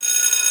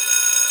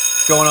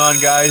What's going on,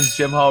 guys?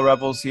 Jim Hall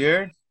Rebels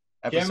here, Jim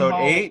episode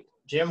Hall, 8.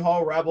 Jim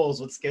Hall Rebels,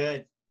 what's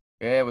good?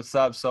 Hey, what's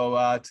up?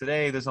 So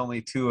today there's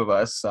only two of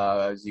us,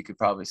 as you could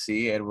probably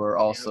see, and we're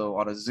Yep. also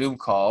on a Zoom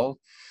call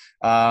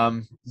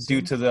due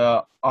Zoom. to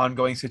the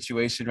ongoing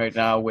situation right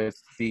now with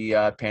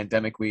the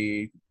pandemic.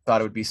 We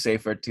thought it would be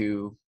safer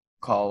to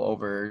call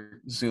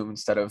over Zoom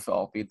instead of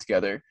all being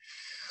together.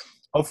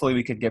 Hopefully,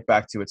 we can get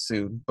back to it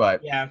soon,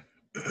 but Yeah.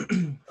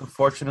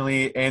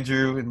 unfortunately,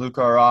 Andrew and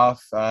Luca are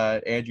off.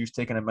 Andrew's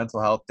taking a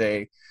mental health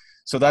day,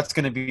 so that's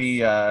going to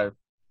be.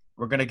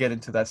 We're going to get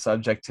into that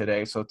subject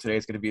today. So today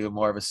is going to be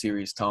more of a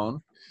serious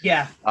tone.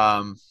 Yeah.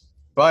 Um,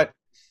 but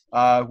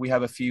we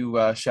have a few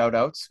shout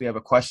outs. We have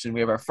a question.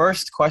 We have our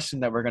first question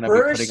that we're going to be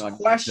putting First on here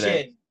today.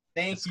 question.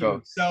 Thank Let's you.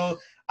 go. So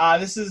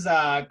this is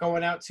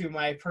going out to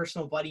my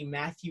personal buddy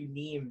Matthew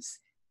Neems.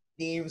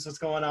 Neems, what's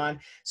going on?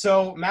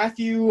 So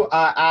Matthew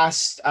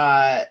asked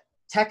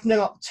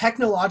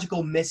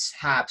technological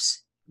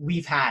mishaps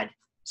we've had.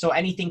 So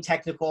anything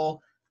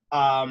technical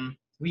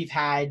we've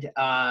had,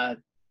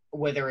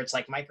 whether it's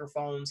like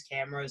microphones,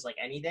 cameras, like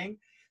anything.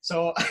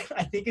 So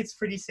I think it's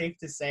pretty safe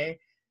to say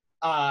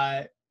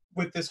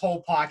with this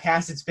whole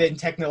podcast, it's been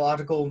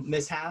technological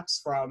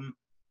mishaps from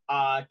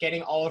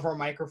getting all of our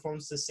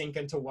microphones to sync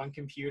into one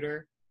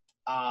computer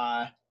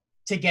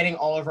to getting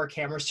all of our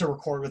cameras to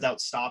record without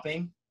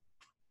stopping.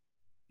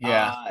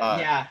 Yeah.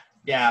 Yeah,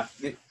 yeah.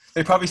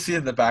 They probably see it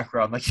in the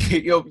background. Like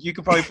you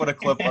could probably put a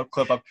clip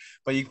up,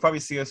 but you can probably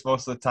see us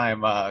most of the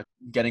time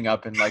getting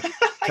up and like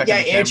checking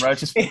Yeah, the camera.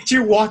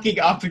 Andrew walking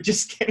up and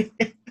just getting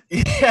you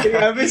Yeah.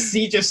 ever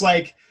see just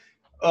like,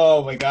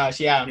 oh my gosh,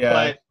 yeah. Yeah.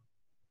 But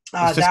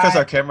It's just because that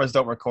our cameras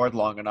don't record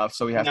long enough,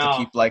 so we have to no,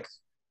 keep like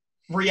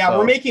we're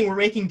so.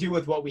 making do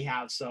with what we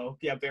have. So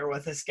yeah, bear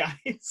with us,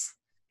 guys.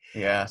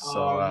 Yeah.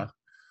 So Um,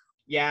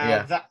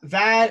 yeah, yeah.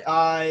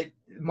 that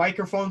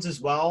microphones as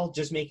well,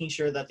 just making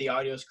sure that the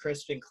audio is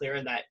crisp and clear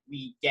and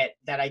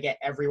that I get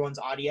everyone's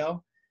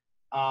audio.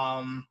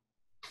 Um,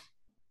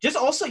 just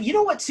also, you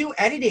know what, too,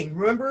 editing.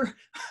 Remember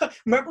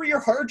your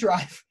hard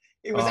drive.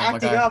 It was Oh my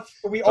acting god. up.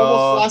 We almost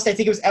Oh lost. I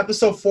think it was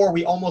episode 4.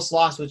 We almost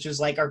lost, which was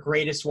like our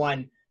greatest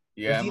one.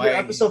 It yeah. was either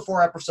episode 4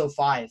 or episode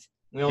 5.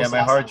 We almost My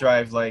lost hard that one.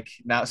 drive like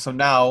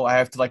now I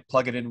have to like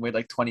plug it in, wait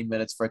like 20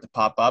 minutes for it to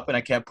pop up, and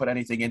I can't put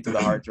anything into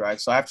the hard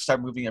drive, so I have to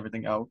start moving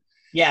everything out.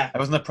 Yeah, I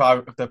was in the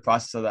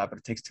process of that, but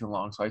it takes too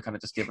long, so I kind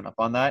of just given up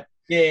on that.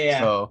 yeah.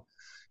 So,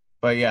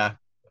 but yeah,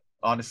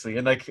 honestly,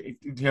 and like, do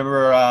you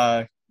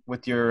remember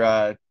with your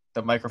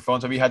the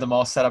microphones, when we had them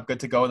all set up, good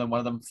to go, and then one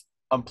of them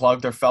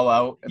unplugged or fell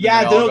out, and then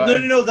they Yeah, all no, got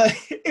no, no, no.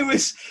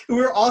 We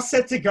were all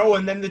set to go,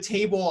 and then the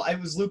table, it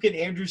was Luke and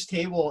Andrew's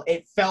table,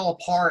 it fell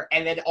apart,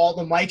 and then all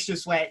the mics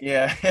just went,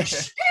 yeah.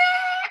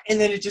 and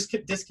then it just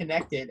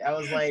disconnected. I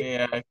was like,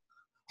 Yeah,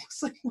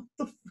 what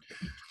the?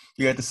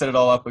 you had to set it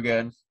all up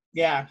again.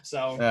 Yeah.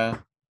 So Yeah, yeah,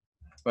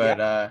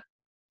 but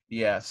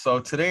yeah. So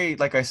today,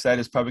 like I said,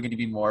 is probably going to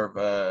be more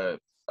of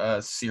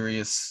a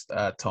serious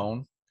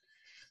tone.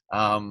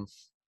 Um,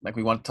 like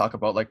we want to talk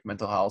about like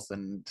mental health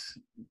and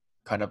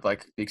kind of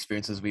like the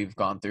experiences we've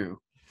gone through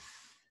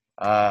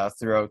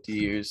throughout the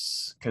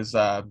years, because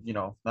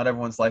not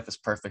everyone's life is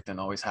perfect and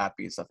always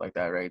happy and stuff like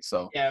that, right?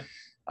 So yeah.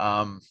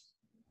 um,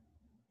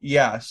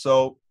 yeah.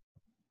 So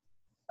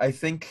I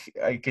think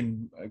I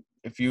can.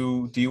 If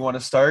you do, you want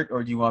to start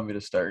or do you want me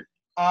to start?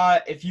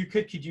 If you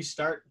could you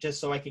start just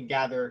so I can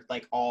gather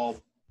like all,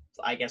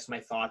 I guess, my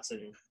thoughts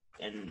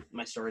and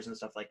my stories and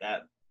stuff like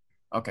that.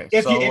 Okay.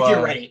 If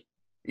you're ready.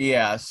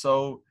 Yeah.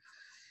 So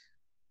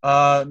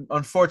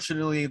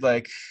unfortunately,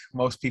 like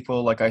most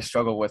people, like I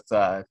struggle with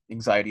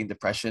anxiety and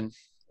depression,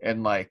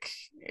 and like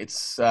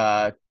it's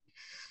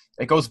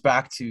it goes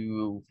back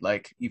to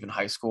like even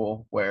high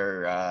school,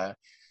 where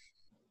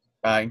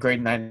in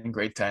grade 9 and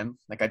grade 10,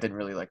 like I didn't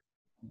really like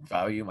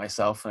value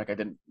myself, like I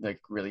didn't like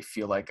really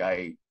feel like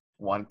I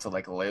wanted to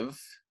like live.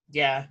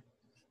 Yeah.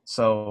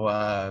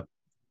 So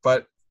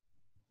but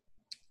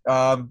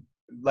um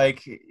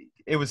like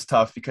it was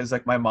tough because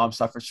like my mom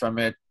suffers from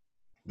it.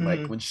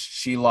 Like Hmm. when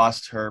she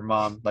lost her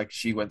mom, like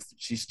she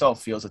still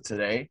feels it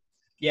today.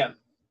 Yeah.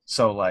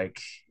 So like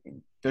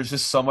there's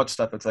just so much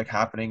stuff that's like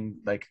happening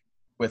like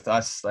with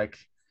us, like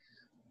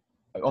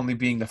only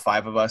being the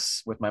five of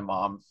us with my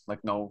mom,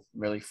 like no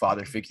really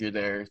father figure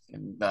there.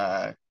 And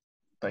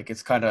like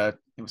it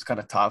was kind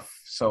of tough.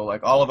 So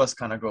like all of us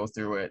kind of go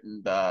through it,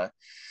 and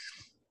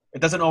it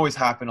doesn't always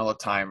happen all the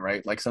time,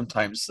 right? Like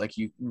sometimes like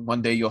you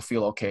one day you'll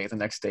feel okay, the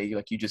next day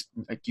like you just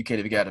like you can't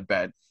even get out of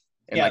bed.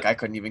 And Yeah. like I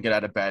couldn't even get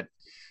out of bed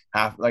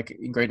half, like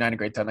in grade 9 and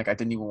grade 10, like I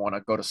didn't even want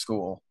to go to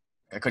school.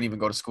 I couldn't even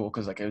go to school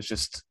because like it was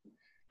just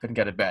couldn't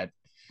get out of bed,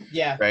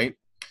 Yeah. right?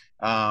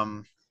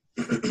 um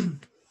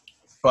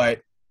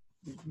but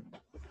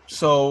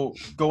so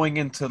going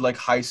into like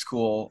high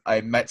school,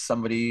 I met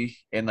somebody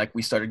and like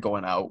we started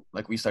going out,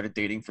 like we started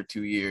dating for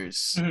 2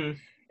 years. Hmm.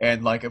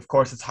 And like of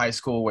course it's high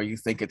school where you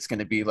think it's going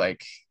to be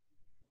like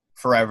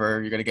forever,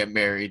 you're going to get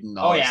married and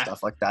Oh all that yeah.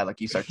 stuff like that, like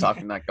you start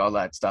talking like all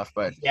that stuff.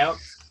 But Yep.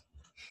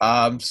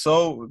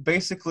 so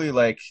basically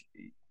like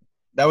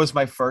that was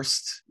my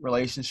first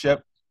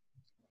relationship.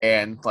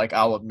 and like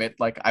I'll admit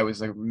like I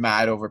was like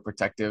mad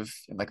overprotective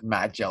and like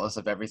mad jealous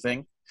of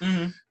everything.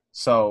 Hmm.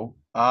 So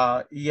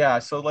yeah,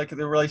 so like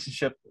the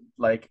relationship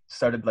like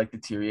started like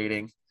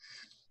deteriorating,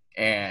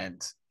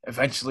 and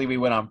eventually we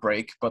went on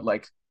break, but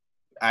like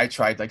I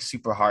tried like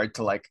super hard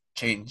to like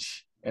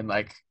change and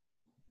like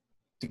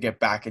to get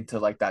back into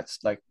like that's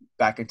like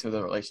back into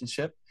the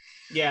relationship.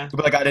 Yeah.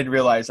 But like I didn't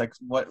realize like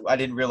what I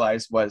didn't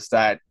realize was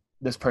that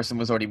this person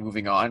was already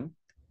moving on.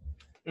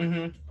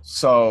 Hmm.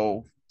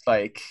 So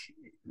like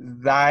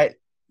that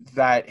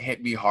that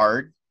hit me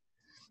hard.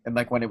 And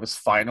like when it was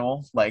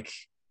final, like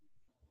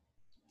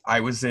I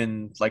was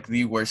in like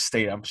the worst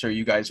state. I'm sure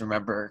you guys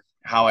remember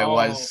how I Oh,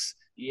 was.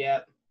 yeah.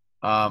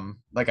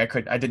 Like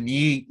I didn't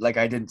eat, like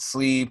I didn't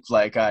sleep,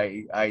 like I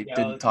You didn't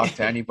know, talk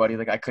to anybody,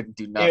 like I couldn't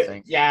do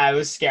nothing. yeah, it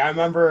was scary.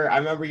 I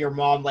remember your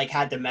mom like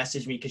had to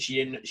message me because she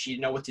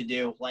didn't know what to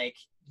do. Like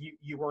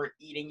you weren't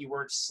eating, you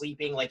weren't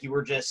sleeping, like you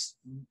were just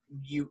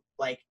you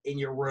like in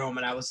your room,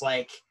 and I was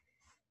like,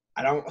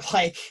 I don't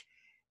like,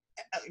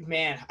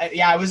 man,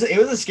 yeah, it was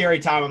a scary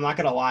time. I'm not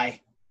gonna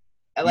lie.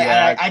 Like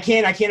Yeah, I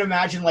can't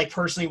imagine like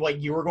personally what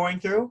you were going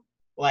through.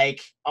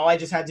 Like all I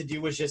just had to do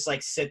was just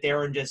like sit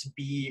there and just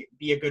be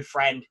a good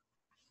friend,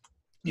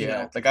 you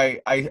yeah. know.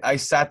 Like I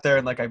sat there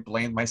and like I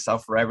blamed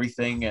myself for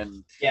everything,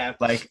 and Yeah.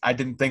 like I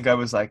didn't think I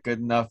was like good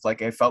enough.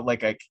 Like I felt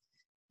like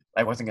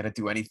I wasn't gonna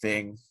do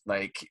anything,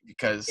 like Yeah.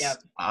 because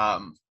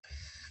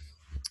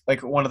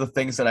like one of the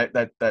things that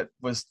that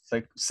was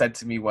like said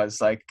to me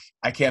was like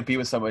I can't be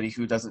with somebody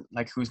who doesn't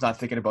like who's not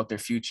thinking about their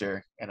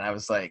future, and I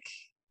was like,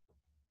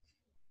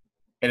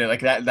 and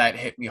like that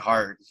hit me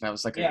hard, and I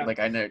was Yeah. like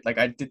I know like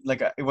I did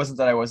like it wasn't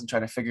that I wasn't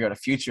trying to figure out a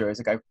future. It's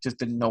like I just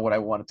didn't know what I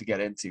wanted to get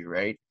into,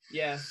 right?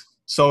 Yeah.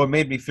 So it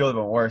made me feel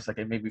even worse. Like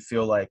it made me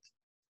feel like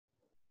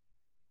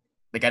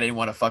I didn't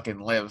want to fucking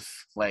live.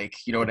 Like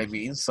you know what I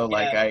mean? So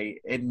like Yeah. I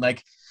and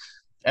like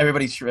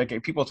everybody's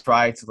like people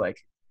try to like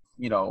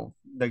you know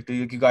like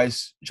you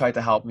guys tried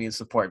to help me and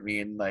support me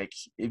and like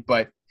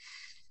but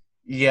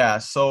yeah,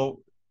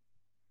 so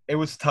it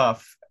was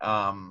tough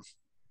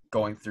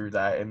going through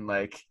that, and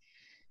like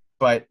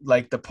but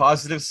like the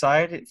positive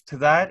side to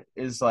that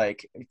is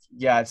like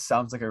yeah, it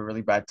sounds like a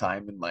really bad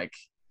time, and like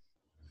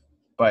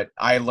but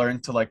I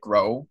learned to like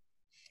grow,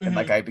 and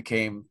like Hmm. I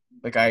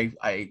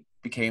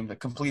became a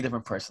completely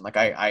different person. Like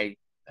I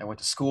went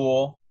to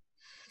school,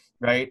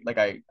 right? Like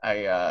I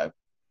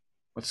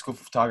went to school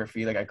for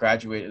photography. Like I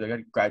graduated. Like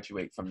I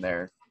graduate from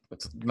there.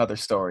 It's another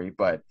story,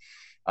 but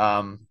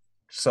um,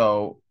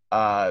 so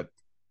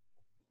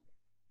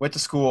went to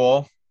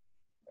school,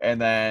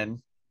 and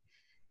then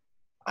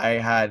I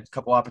had a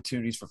couple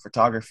opportunities for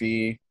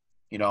photography.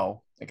 You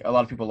know, like a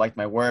lot of people liked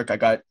my work. I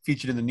got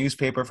featured in the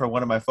newspaper for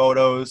one of my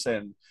photos,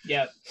 and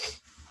Yeah.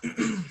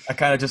 I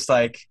kind of just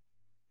like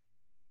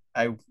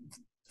I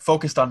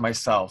focused on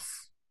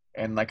myself,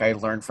 and like I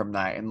learned from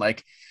that, and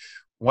like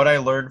what I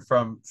learned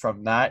from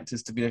that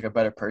is to be like a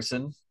better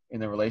person in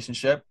the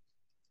relationship,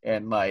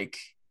 and like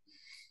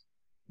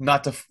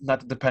not to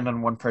depend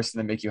on one person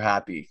to make you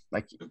happy.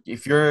 Like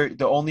if you're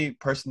the only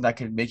person that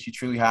can make you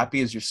truly happy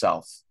is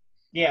yourself,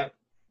 Yeah.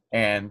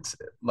 and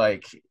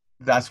like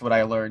that's what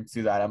I learned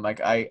through that. I'm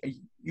like I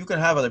you can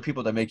have other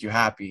people that make you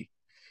happy,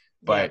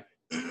 Yeah. but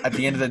at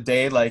the end of the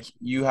day, like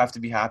you have to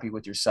be happy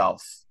with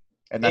yourself.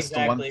 And that's the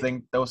one Exactly.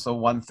 thing that was the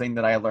one thing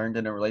that I learned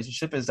in a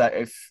relationship is that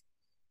if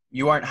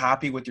you aren't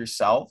happy with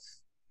yourself,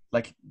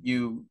 like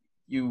you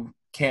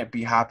can't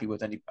be happy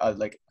with any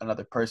like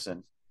another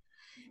person.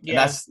 And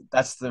Yeah.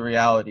 that's the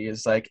reality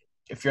is like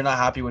if you're not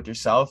happy with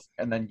yourself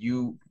and then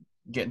you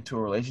get into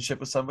a relationship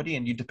with somebody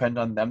and you depend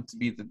on them to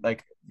be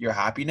like your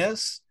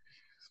happiness,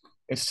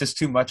 it's just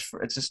too much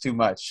for it's just too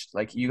much.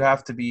 Like you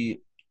have to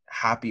be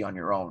happy on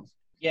your own.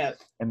 Yeah.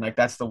 And like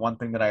that's the one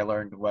thing that I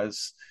learned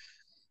was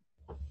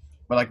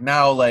but like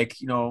now like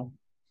you know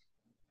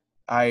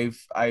I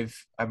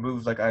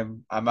moved like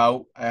I'm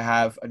out. I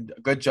have a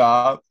good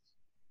job.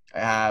 I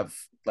have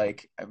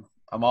like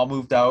I'm all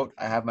moved out.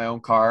 I have my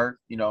own car.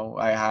 You know,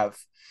 I have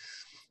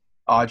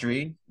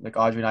Audrey. Like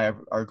Audrey and I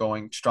are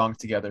going strong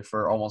together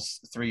for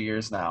almost 3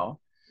 years now.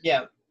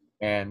 Yeah.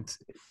 And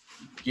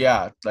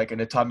yeah, like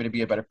and it taught me to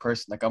be a better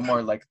person. Like I'm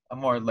more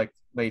like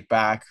laid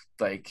back.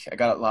 Like I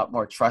got a lot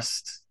more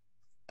trust.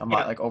 I'm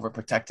not Yeah. like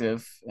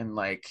overprotective and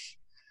like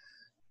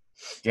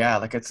yeah,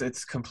 like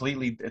it's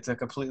completely it's a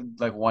complete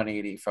like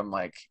 180 from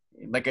like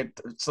it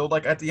so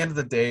like at the end of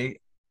the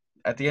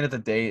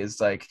day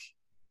is like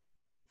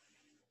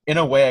in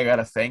a way I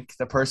gotta thank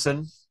the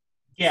person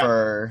Yeah.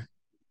 for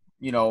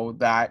you know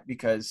that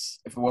because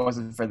if it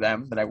wasn't for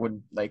them then I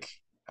wouldn't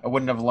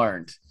have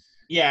learned,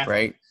 Yeah.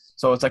 right?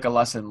 So it's like a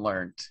lesson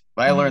learned,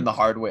 but I learned Hmm. the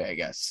hard way, I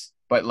guess.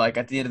 But like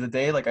at the end of the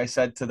day, like I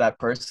said to that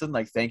person,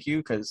 like thank you,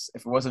 because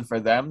if it wasn't for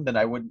them, then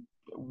I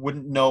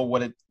wouldn't know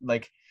what it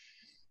like.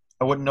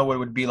 I wouldn't know what it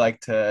would be like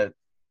to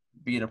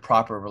be in a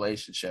proper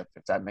relationship,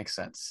 if that makes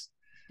sense.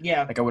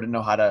 Yeah. Like I wouldn't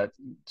know how to.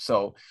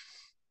 So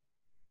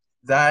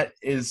that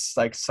is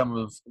like some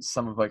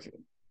of like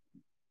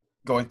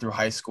going through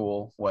high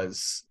school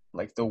was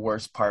like the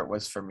worst part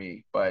was for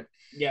me. But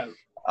Yeah.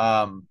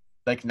 um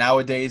like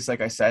nowadays,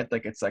 like I said,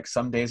 like it's like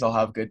some days I'll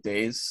have good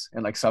days,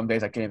 and like some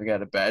days I can't even get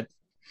out of bed.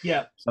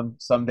 Yeah.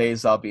 Some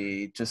days I'll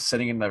be just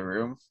sitting in the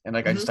room and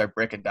like I just Hmm. start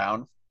breaking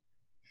down,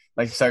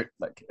 like start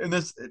like and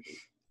this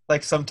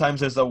like sometimes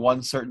there's a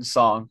one certain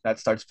song that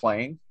starts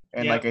playing,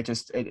 and Yeah. like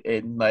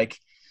it like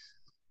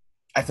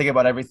I think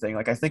about everything.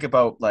 Like I think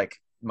about like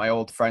my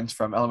old friends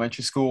from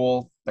elementary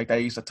school, like that I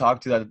used to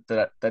talk to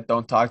that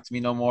don't talk to me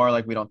no more.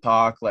 Like we don't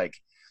talk. Like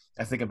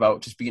I think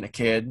about just being a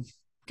kid,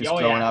 just Oh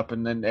growing yeah. up,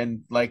 and then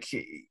and like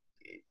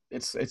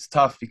it's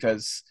tough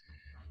because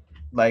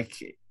like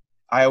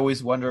I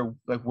always wonder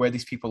like where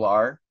these people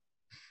are,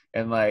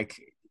 and like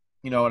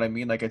you know what I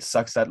mean. Like it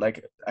sucks that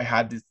like I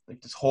had this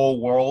like this whole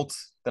world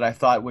that I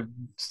thought would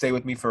stay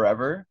with me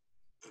forever,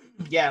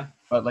 Yeah.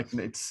 but like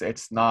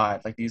it's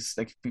not. Like these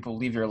like people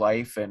leave your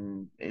life,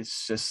 and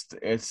it's just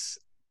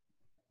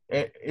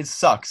it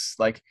sucks.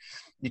 Like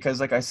because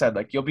like I said,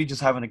 like you'll be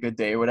just having a good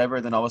day or whatever,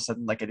 then all of a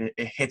sudden like it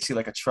hits you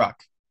like a truck.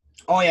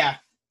 Oh yeah.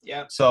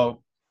 Yeah.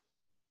 So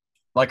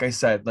like I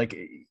said, like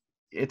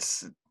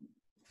it's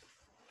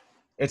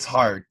it's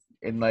hard,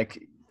 and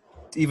like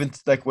even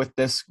like with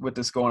this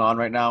going on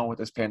right now, with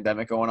this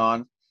pandemic going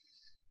on,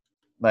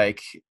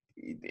 like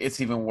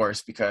it's even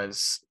worse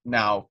because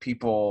now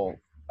people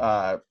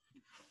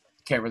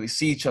can't really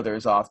see each other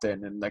as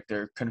often, and like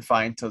they're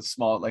confined to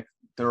small like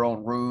their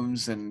own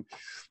rooms. And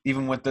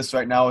even with this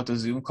right now with the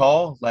Zoom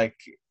call, like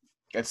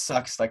it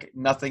sucks. Like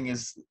nothing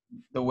is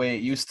the way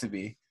it used to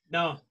be.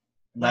 No.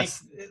 And Like,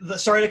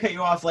 that's sorry to cut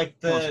you off. Like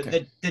no, it's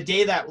okay. the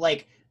day that,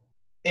 like,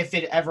 if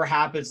it ever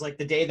happens, like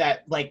the day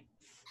that like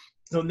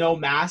the no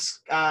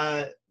mask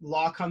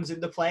law comes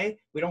into play,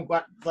 we don't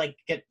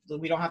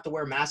have to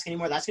wear a mask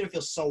anymore. That's gonna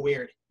feel so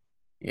weird.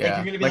 Like you're Yeah,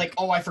 gonna be like, like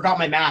oh, I forgot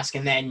my mask,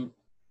 and then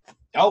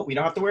oh, we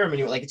don't have to wear them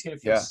anymore. Like it's gonna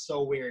feel yeah.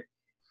 so weird.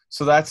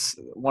 So that's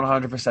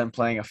 100%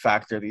 playing a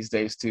factor these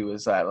days too.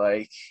 Is that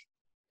like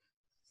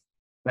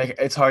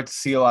it's hard to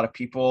see a lot of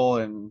people,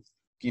 and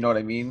you know what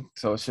I mean.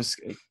 So it's just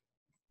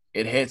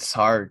it hits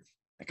hard.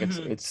 Like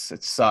Hmm. it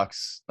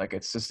sucks. Like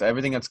it's just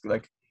everything that's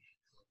like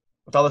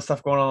with all the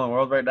stuff going on in the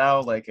world right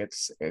now. Like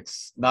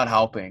it's not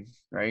helping,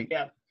 right?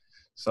 Yeah.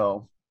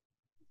 So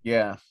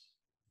yeah,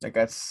 like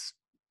that's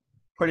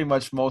pretty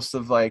much most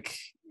of like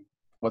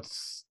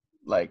what's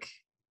like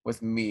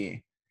with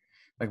me,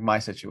 like my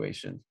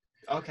situation.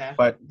 Okay.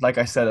 But like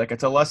I said, like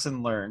it's a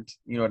lesson learned.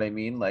 You know what I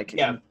mean? Like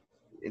Yeah.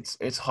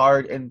 it's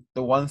hard. And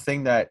the one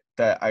thing that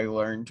I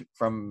learned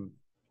from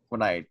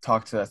when I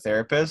talked to a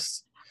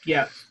therapist,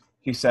 Yeah.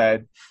 he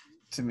said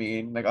to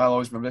me, like I'll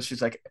always remember this.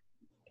 She's like,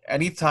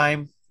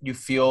 anytime you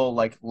feel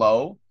like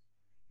low,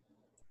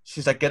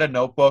 she's like, get a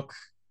notebook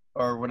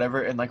or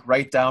whatever and like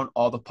write down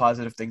all the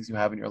positive things you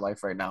have in your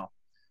life right now.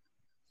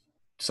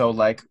 So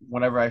like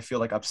whenever I feel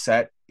like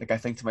upset, like I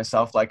think to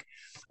myself, like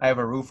I have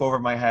a roof over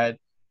my head,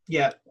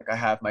 Yeah. like I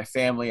have my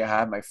family, I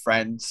have my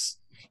friends,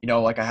 you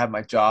know, like I have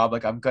my job,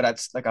 like I'm good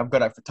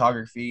at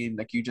photography, and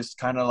like you just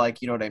kind of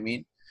like, you know what I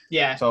mean?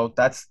 Yeah. So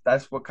that's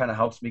what kind of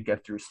helps me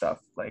get through stuff.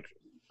 Like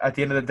at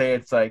the end of the day,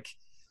 it's like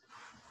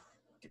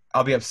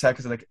I'll be upset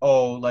because like,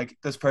 oh, like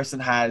this person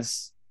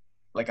has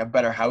like a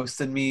better house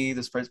than me,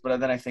 this person, but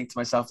then I think to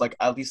myself, like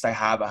at least I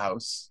have a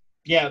house.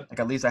 Yeah. Like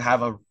at least I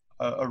have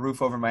a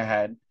roof over my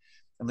head.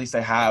 At least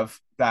I have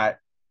that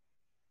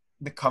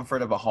the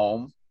comfort of a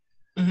home.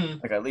 Hmm.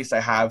 Like at least I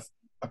have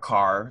a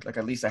car. Like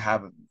at least I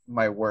have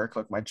my work,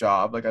 like my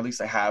job. Like at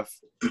least I have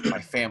my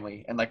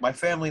family. And like my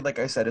family, like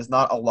I said, is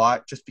not a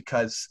lot just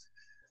because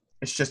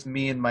it's just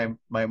me and my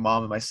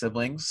mom and my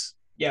siblings,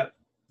 Yeah.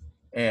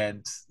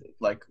 and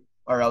like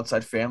our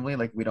outside family,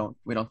 like we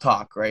don't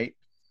talk, right?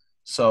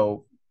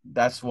 So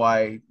that's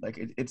why like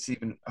it's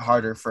even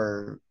harder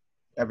for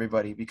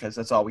everybody because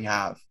that's all we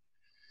have.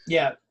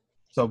 Yeah.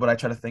 So but I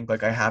try to think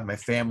like I have my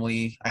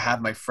family, I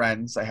have my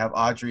friends, I have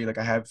Audrey, like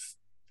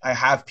I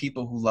have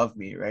people who love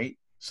me, right?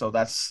 So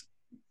that's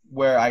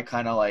where I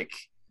kind of like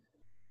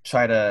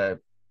try to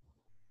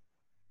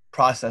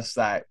process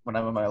that when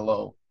I'm in my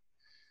low.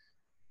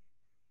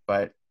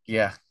 But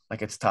yeah,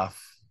 like it's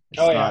tough.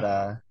 Oh It's yeah.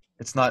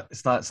 not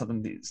it's not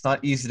something, it's not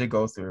easy to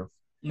go through.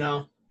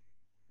 No.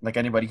 Like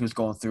anybody who's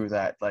going through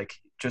that, like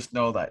just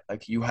know that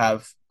like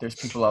there's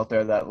people out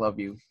there that love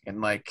you,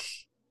 and like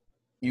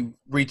you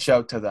reach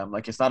out to them.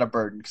 Like it's not a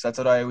burden, because that's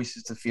what I always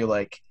used to feel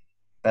like,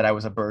 that I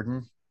was a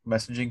burden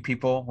messaging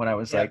people when I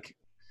was Yeah. like,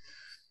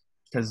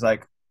 because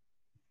like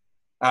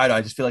I don't know,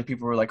 I just feel like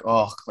people were like,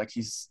 oh, like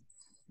he's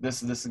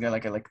this again,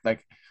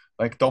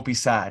 like don't be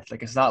sad.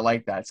 Like it's not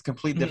like that. It's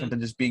completely different Hmm.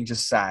 than just being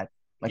just sad.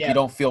 Like you Yeah.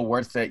 don't feel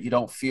worth it. You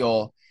don't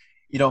feel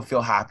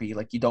happy.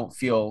 Like you don't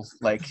feel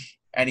like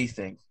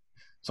anything.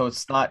 So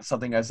it's not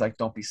something as like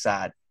don't be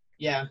sad.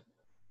 Yeah.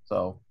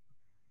 So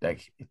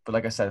like, but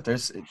like I said, if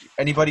there's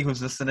anybody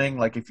who's listening,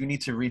 like if you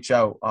need to reach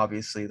out,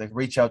 obviously, like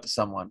reach out to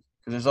someone,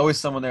 because there's always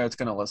someone there that's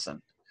gonna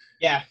listen.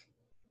 Yeah.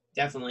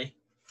 Definitely.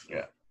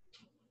 Yeah.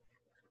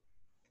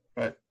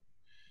 But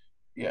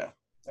yeah,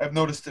 I've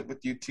noticed it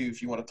with you too.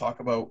 If you want to talk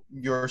about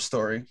your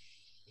story.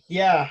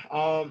 Yeah.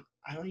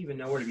 I don't even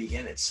know where to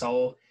begin. It's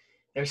so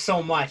there's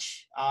so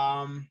much.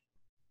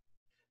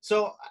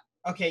 So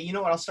Okay, you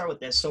know what? I'll start with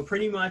this. So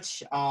pretty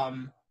much,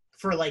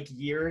 for like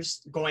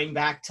years, going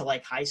back to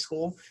like high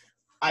school,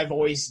 I've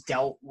always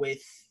dealt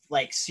with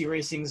like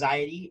serious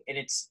anxiety, and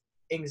it's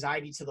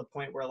anxiety to the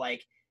point where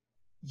like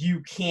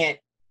you can't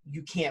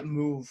you can't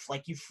move,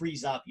 like you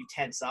freeze up, you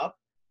tense up.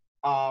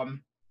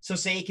 So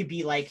say it could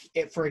be like,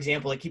 for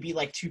example, it could be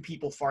like two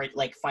people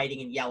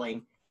fighting and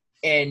yelling,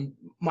 and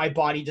my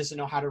body doesn't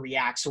know how to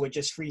react, so it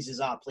just freezes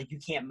up. Like you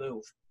can't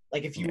move.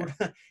 Like if you Yeah. were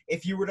to,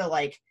 if you were to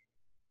like,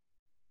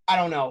 I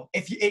don't know,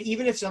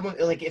 even if someone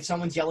like if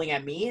someone's yelling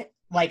at me,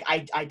 like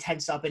I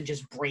tense up and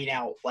just brain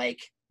out. Like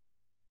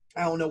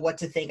I don't know what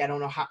to think. I don't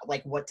know how,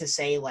 like what to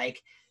say.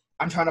 Like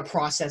I'm trying to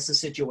process the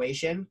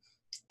situation,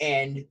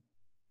 and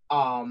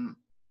um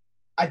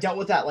I dealt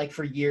with that like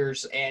for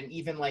years, and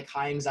even like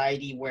high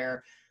anxiety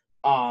where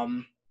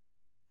um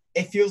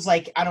it feels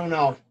like, I don't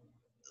know,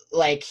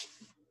 like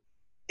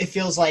it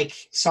feels like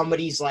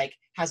somebody's like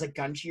has a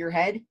gun to your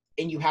head,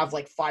 and you have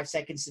like 5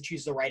 seconds to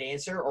choose the right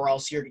answer, or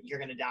else you're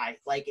gonna die.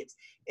 Like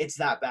it's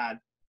that bad.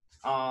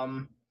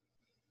 Um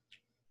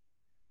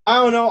I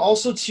don't know.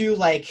 Also too,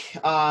 like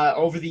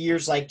over the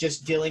years, like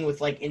just dealing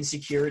with like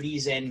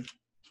insecurities, and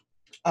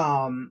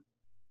um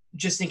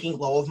just thinking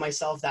low of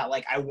myself, that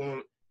like I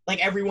won't, like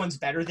everyone's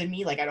better than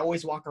me. Like I'd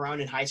always walk around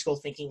in high school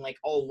thinking like,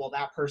 oh well,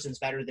 that person's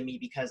better than me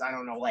because, I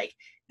don't know, like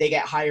they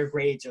get higher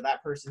grades, or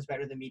that person's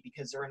better than me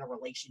because they're in a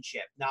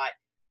relationship, not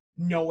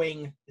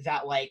knowing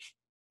that like,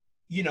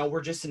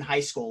 we're just in high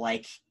school,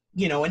 like,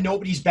 and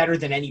nobody's better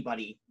than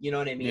anybody, you know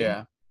what I mean? Yeah.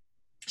 Yeah.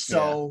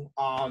 So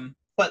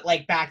but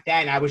like back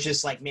then I was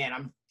just like, man,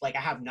 I'm like,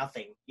 I have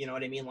nothing, you know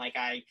what I mean? Like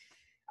I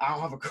don't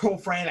have a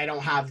girlfriend. I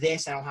don't have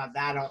this. I don't have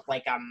that. I don't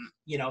like,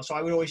 so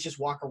I would always just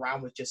walk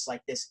around with just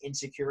like this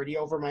insecurity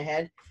over my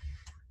head.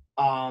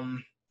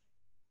 Um,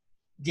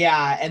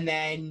 yeah. And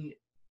then,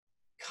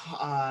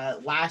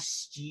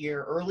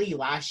 early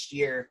last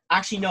year,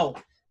 actually, no,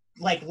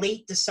 like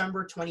late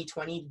December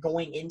 2020,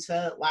 going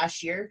into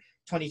last year,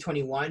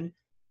 2021,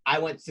 I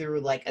went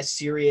through like a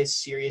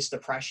serious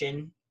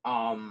depression.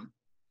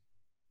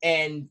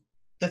 And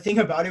the thing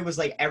about it was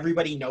like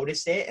everybody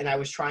noticed it, and I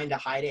was trying to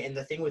hide it. And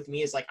the thing with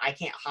me is like I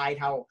can't hide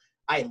how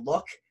I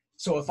look.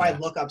 So if I Yeah.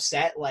 look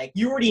upset, like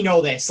you already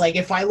know this. Like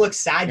if I look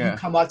sad, you Yeah.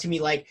 come up to me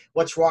like,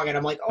 "What's wrong?" And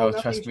I'm like, "Oh, Oh,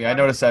 trust nothing's me, I wrong."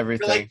 notice You're like,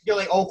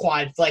 everything. "Oh,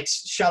 Quad, like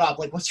shut up.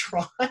 Like what's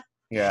wrong?"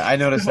 Yeah, I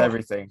notice So,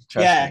 everything.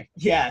 Trust yeah, me.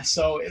 yeah.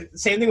 So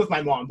same thing with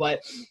my mom,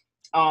 but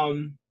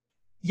um,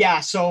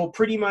 yeah. So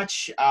pretty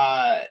much,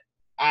 I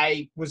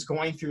was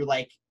going through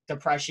like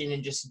depression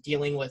and just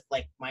dealing with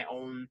like my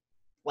own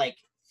like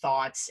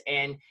thoughts,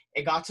 and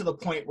it got to the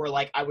point where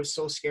like I was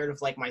so scared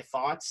of like my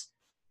thoughts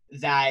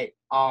that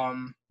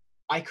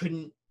I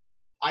couldn't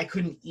I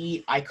couldn't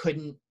eat, I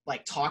couldn't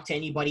like talk to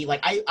anybody.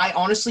 Like I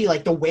honestly,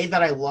 like the way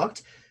that I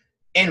looked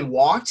and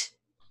walked,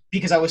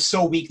 because I was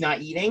so weak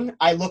not eating,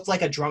 I looked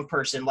like a drunk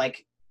person,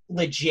 like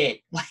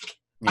legit. Like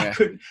Yeah.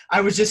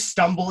 I was just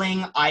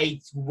stumbling. I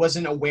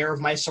wasn't aware of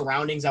my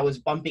surroundings. I was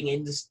bumping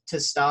into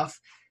stuff.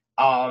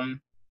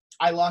 Um,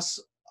 I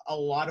lost a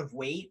lot of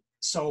weight.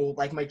 So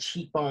like my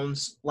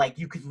cheekbones, like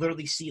you could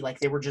literally see like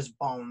they were just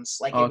bones.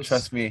 Like Oh,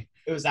 trust me.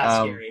 it was that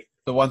Um, scary.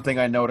 the one thing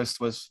I noticed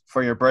was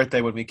for your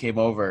birthday when we came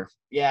over,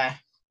 Yeah.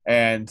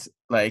 and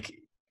like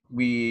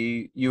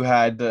you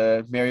had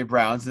the Mary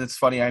Browns, and it's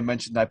funny I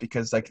mentioned that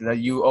because like that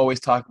you always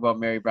talk about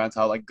Mary Browns,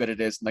 how like good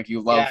it is, and like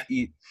you love Yeah.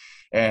 eat,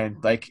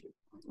 and like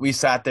we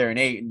sat there and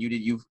ate, and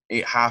you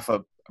ate half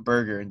a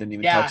burger and didn't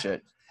even Yeah. touch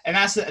it. And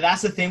that's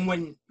the thing,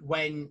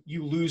 when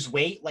you lose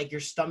weight, like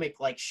your stomach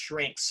like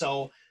shrinks.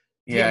 So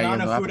the Yeah, you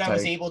amount have of no food I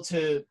was appetite. able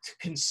to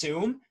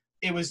consume,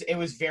 it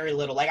was very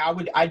little. Like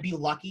I'd be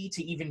lucky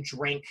to even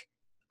drink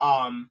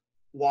um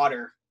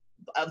water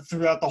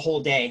throughout the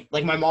whole day.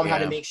 Like my mom had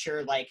to Yeah. make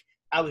sure like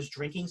I was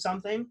drinking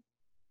something,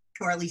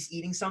 or at least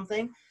eating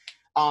something.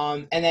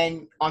 And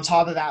then on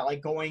top of that,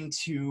 like going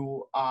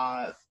to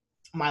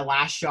my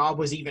last job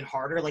was even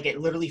harder. Like it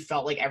literally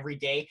felt like every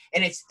day,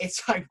 and it's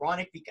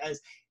ironic because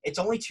it's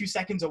only 2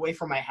 seconds away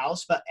from my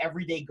house, but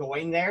every day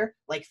going there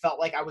like felt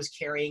like I was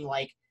carrying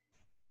like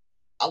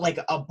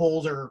a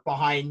boulder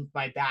behind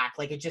my back.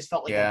 Like it just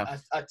felt like Yeah.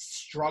 a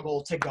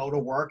struggle to go to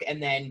work.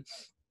 And then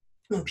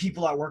when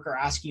people at work are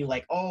asking you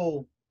like,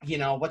 oh,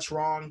 what's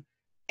wrong?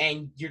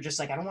 And you're just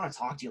like, I don't want to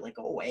talk to you. Like,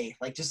 go away.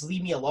 Like, just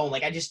leave me alone.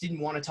 Like, I just didn't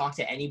want to talk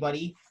to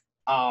anybody.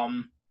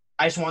 I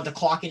just wanted to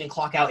clock in and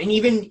clock out. And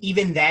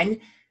even then,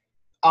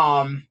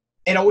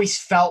 it always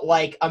felt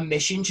like a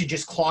mission to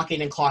just clock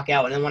in and clock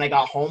out. And then when I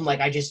got home,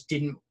 like, I just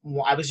didn't.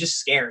 I was just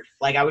scared.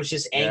 Like, I was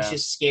just Yeah.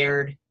 anxious,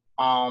 scared.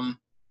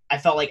 I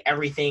felt like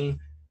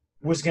everything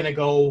was gonna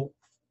go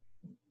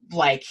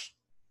like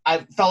I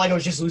felt like I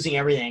was just losing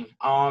everything.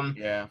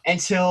 Yeah.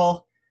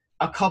 Until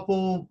a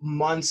couple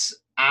months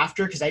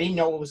after, because I didn't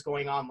know what was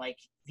going on. Like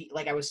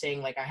I was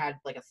saying, like I had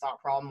like a thought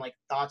problem. Like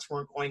thoughts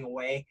weren't going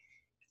away.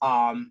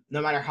 No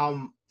matter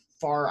how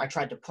far I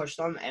tried to push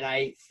them, and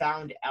I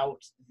found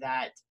out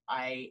that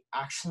I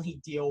actually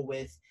deal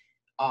with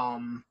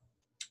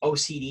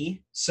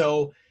OCD.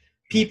 So Yeah.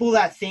 people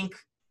that think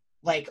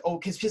like, oh,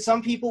 because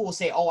some people will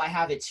say, oh, I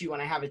have it too,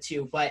 and I have it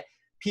too, but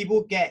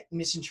people get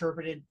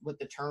misinterpreted with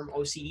the term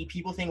OCD.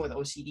 People think with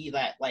OCD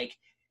that like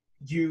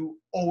you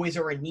always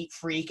are a neat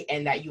freak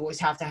and that you always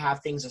have to have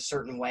things a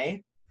certain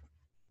way,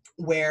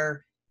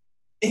 where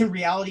in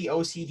reality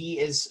OCD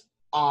is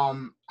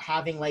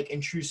having like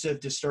intrusive,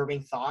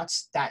 disturbing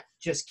thoughts that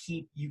just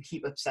keep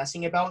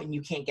obsessing about and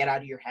you can't get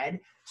out of your head.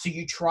 So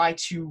you try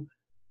to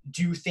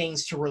do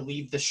things to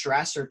relieve the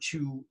stress or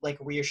to like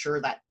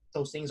reassure that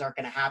those things aren't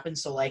going to happen.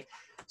 So like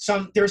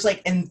there's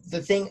like, and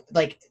the thing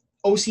like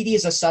OCD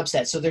is a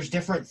subset. So there's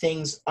different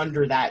things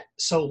under that.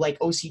 So like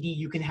OCD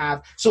you can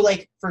have, so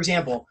like, for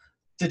example,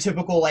 the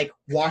typical like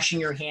washing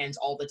your hands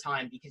all the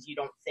time because you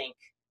don't think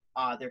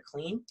they're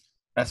clean.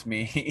 That's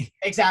me.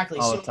 Exactly.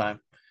 All the time.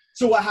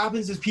 So what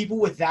happens is people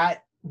with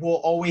that will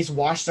always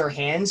wash their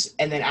hands,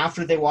 and then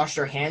after they wash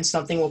their hands,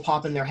 something will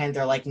pop in their hand.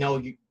 They're like, no,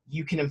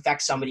 you can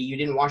infect somebody. You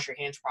didn't wash your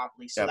hands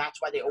properly. So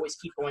that's why they always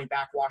keep going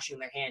back washing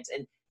their hands.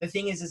 And the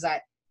thing is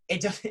that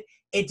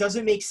it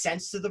doesn't make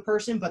sense to the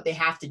person, but they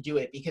have to do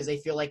it because they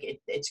feel like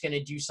it's going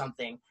to do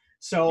something.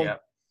 So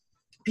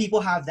people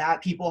have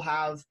that. People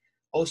have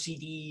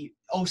OCD,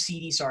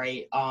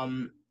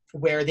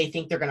 where they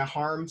think they're going to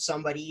harm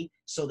somebody,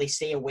 so they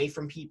stay away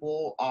from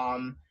people.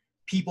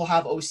 People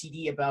have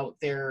OCD about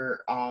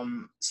their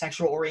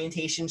sexual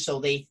orientation, so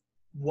they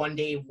one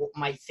day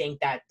might think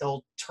that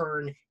they'll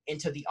turn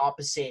into the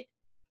opposite,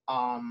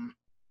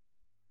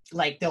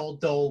 like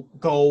they'll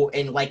go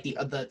and like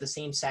the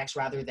same sex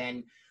rather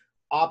than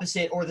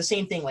opposite, or the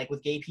same thing like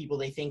with gay people,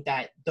 they think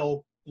that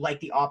they'll like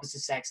the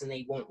opposite sex and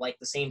they won't like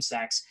the same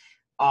sex.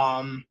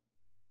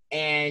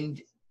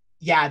 And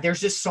yeah, there's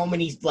just so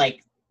many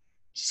like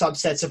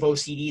subsets of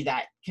OCD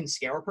that can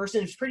scare a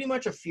person. It's pretty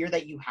much a fear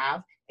that you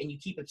have and you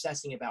keep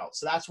obsessing about.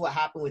 So that's what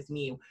happened with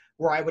me,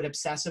 where I would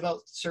obsess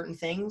about certain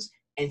things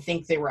and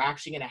think they were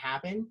actually going to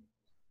happen.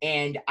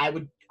 And I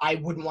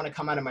wouldn't want to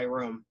come out of my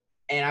room,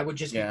 and I would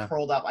just be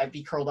curled up. I'd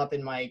be curled up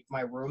in my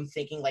room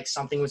thinking like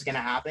something was going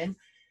to happen.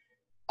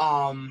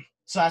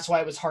 So that's why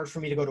it was hard for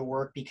me to go to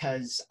work,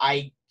 because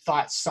I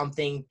thought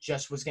something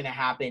just was going to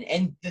happen.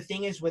 And the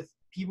thing is with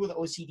people with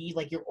OCD,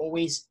 like you're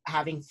always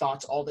having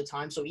thoughts all the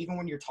time. So even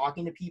when you're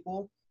talking to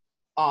people,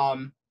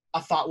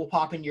 a thought will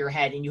pop into your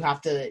head and you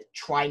have to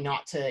try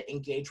not to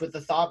engage with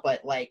the thought.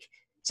 But like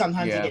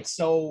sometimes it gets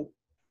so,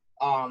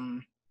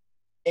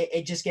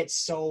 it just gets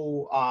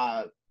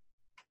so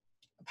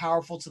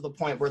powerful to the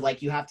point where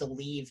like you have to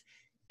leave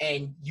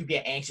and you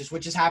get anxious,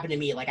 which has happened to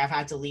me. Like I've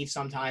had to leave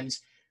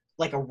sometimes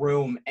like a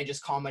room and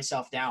just calm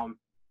myself down.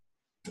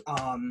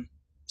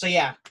 So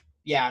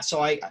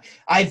so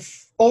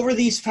I've over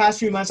these past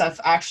few months, I've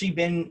actually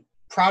been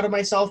proud of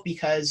myself,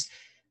 because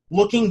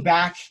looking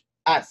back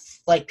at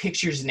like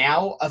pictures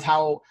now of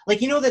how,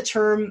 like, you know, the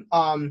term,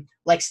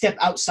 like step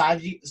outside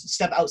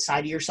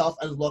of yourself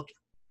and look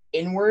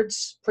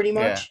inwards pretty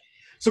much. Yeah.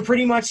 So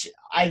pretty much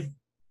I've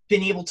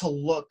been able to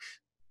look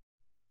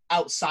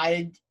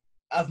outside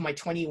of my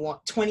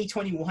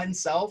 2021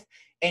 self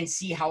and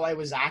see how I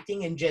was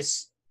acting, and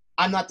just,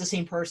 I'm not the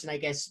same person, I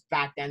guess,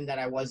 back then that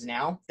I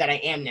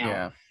am now.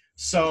 Yeah.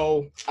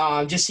 So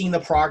just seeing the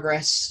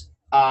progress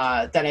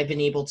that I've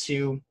been able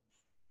to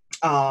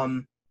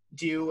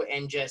do,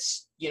 and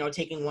just, you know,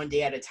 taking one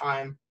day at a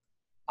time.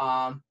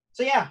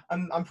 So yeah,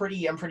 I'm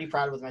pretty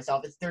proud with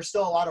myself. There's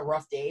still a lot of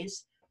rough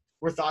days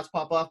where thoughts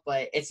pop up,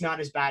 but it's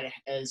not as bad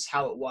as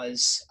how it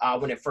was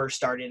when it first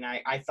started, and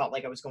I felt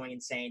like I was going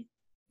insane.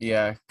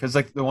 Yeah, because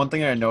like the one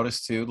thing I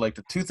noticed too, like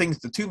the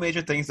two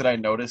major things that I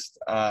noticed,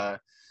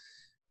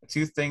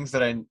 two things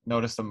that I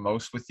noticed the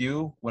most with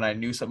you when I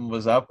knew something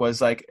was up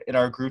was like in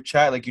our group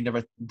chat, like you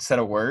never said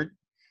a word.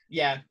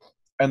 Yeah.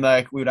 And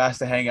like we would ask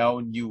to hang out,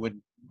 and you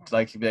would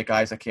like, you'd be like,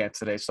 guys, I can't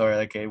today, sorry,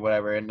 like, hey,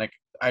 whatever. And like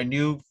I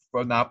knew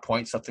from that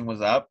point something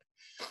was up.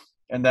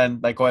 And then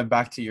like going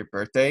back to your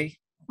birthday,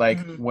 like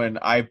when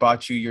I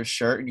bought you your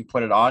shirt and you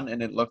put it on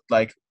and it looked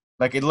like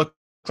it looked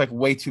like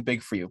way too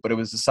big for you, but it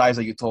was the size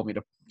that you told me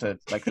to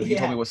like, you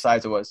told me what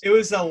size it was. It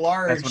was a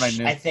large. That's when I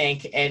knew. I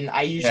think, and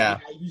I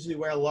usually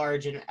wear a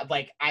large, and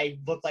like I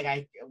looked like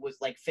I was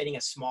like fitting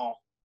a small.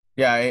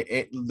 Yeah,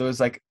 it was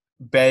like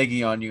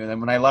baggy on you. And then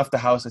when I left the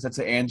house, I said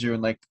to Andrew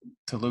and like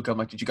to Luke, I'm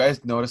like, did you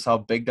guys notice how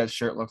big that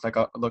shirt looked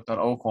on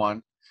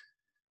Oakwan?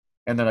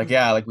 And they're like,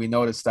 yeah, like we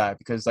noticed that,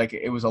 because like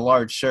it was a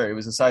large shirt. It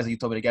was the size that you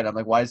told me to get. I'm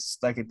like, why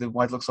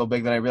it look so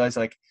big? Then I realized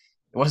like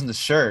it wasn't the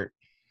shirt.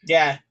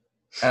 Yeah.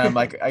 And I'm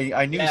like,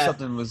 I knew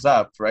something was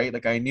up, right?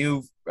 Like I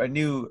knew,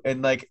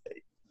 and like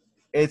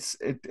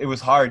it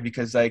was hard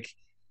because like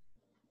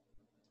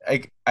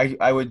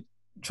I would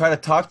try to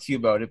talk to you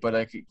about it, but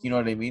like, you know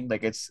what I mean?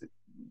 Like it's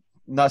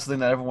not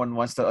something that everyone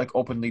wants to like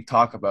openly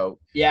talk about.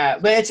 Yeah,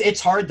 but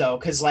it's hard though,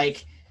 because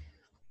like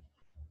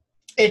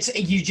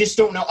you just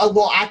don't know.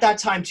 Well, at that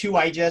time too,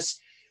 I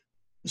just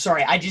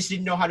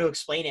didn't know how to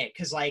explain it,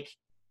 because like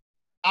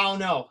I don't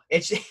know.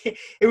 It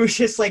was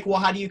just like, well,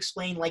 how do you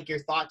explain like your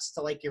thoughts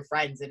to like your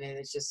friends? And then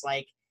it's just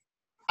like,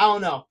 I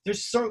don't know.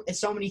 There's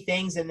so many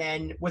things. And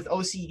then with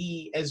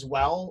OCD as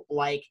well,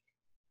 like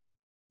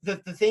the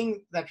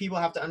thing that people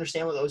have to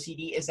understand with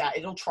OCD is that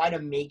it'll try to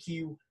make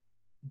you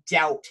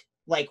doubt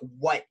like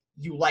what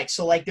you like.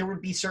 So like there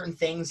would be certain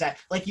things that,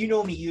 like, you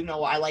know me, you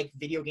know I like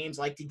video games,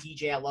 I like to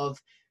DJ, I love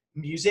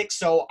music.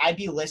 So I'd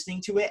be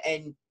listening to it,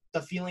 and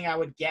the feeling I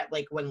would get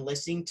like when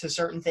listening to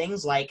certain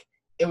things, like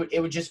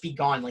it would just be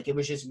gone. Like it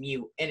was just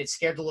mute, and it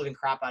scared the living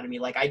crap out of me.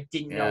 Like I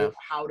didn't Yeah. know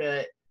how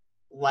to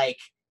like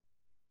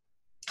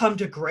come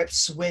to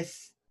grips with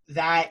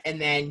that. And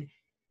then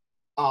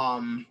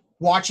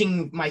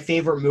watching my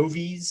favorite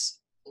movies,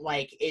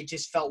 like it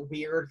just felt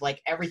weird.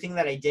 Like everything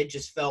that I did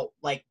just felt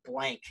like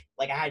blank.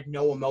 Like I had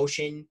no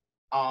emotion.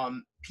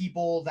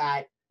 People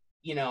that,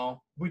 you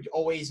know, would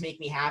always make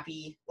me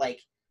happy,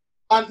 like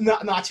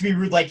not to be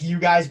rude, like you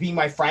guys being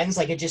my friends,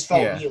 like it just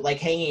felt mute. Like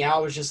hanging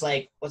out was just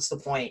like, what's the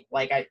point?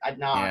 Like I'd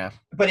not. Yeah.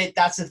 But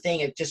that's the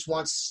thing. It just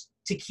wants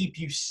to keep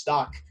you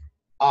stuck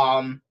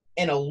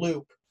in a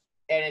loop,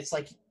 and it's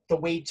like the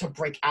way to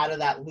break out of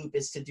that loop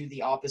is to do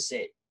the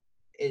opposite,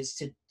 is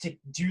to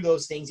do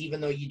those things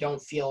even though you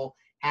don't feel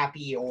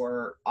happy,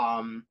 or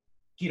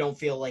you don't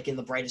feel like in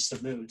the brightest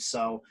of moods.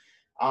 So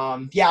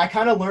yeah, I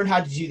kind of learned how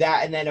to do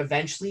that, and then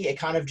eventually it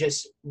kind of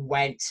just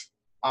went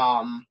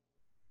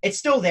it's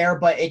still there,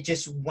 but it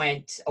just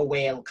went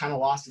away. It kind of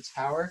lost its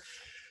power.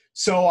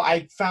 So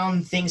I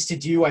found things to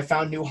do. I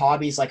found new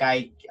hobbies. Like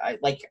I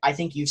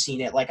think you've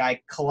seen it. Like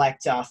I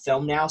collect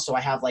film now, so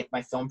I have like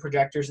my film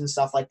projectors and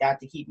stuff like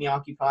that to keep me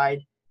occupied.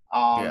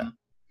 I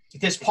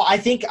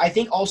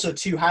think also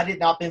too, had it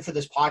not been for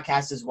this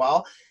podcast as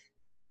well,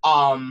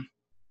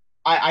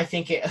 I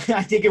think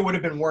it would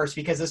have been worse,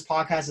 because this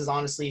podcast has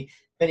honestly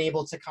been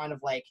able to kind of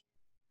like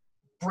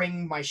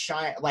bring my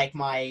shine, like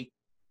my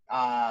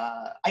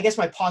I guess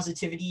my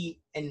positivity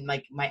and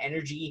like my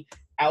energy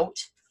out,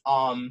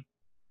 and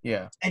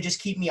just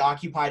keep me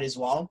occupied as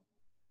well.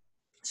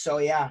 So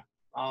yeah.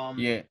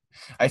 I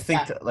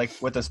think that, like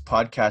with this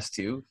podcast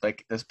too,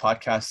 like this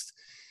podcast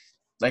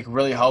like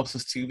really helps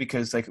us too,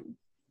 because like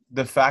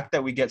the fact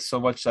that we get so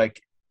much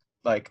like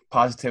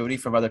positivity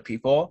from other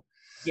people,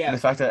 and the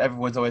fact that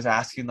everyone's always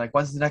asking like,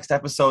 when's the next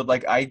episode,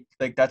 like I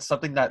like that's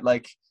something that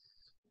like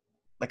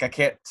I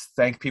can't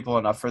thank people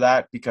enough for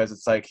that, because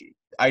it's like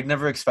I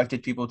never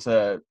expected people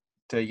to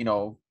you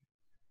know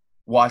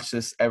watch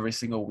this every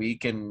single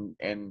week and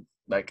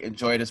like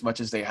enjoy it as much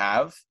as they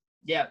have.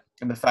 Yeah.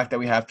 And the fact that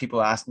we have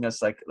people asking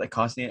us like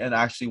constantly and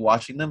actually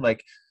watching them,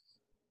 like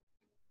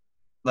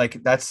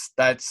that's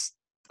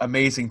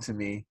amazing to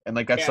me. And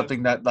like that's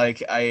something that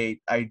like I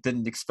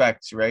didn't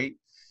expect, right?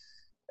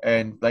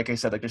 And like I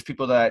said, like there's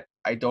people that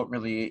I don't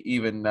really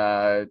even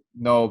know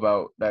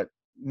about that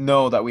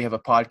know that we have a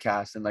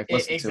podcast and like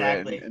listen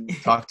to it and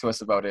talk to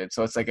us about it.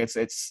 So it's like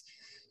it's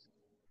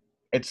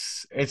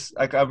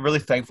like I'm really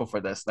thankful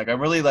for this. Like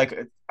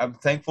I'm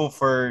thankful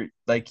for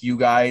like you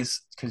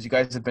guys, because you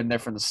guys have been there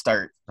from the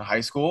start in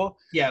high school.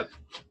 Yeah.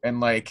 And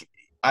like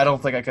I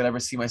don't think I could ever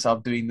see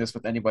myself doing this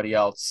with anybody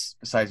else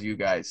besides you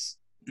guys.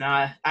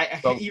 Nah,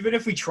 so, even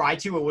if we tried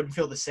to, it wouldn't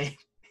feel the same.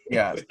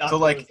 Yeah. So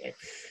like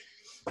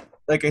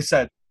I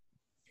said,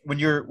 when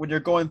you're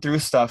going through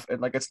stuff,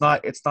 and like it's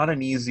not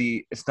an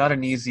easy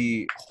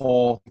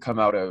hole to come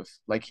out of.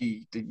 Like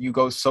you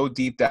go so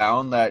deep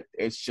down that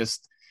it's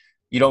just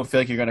you don't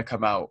feel like you're gonna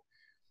come out.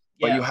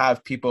 But you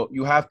have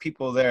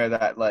people there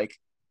that like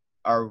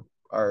are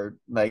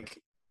like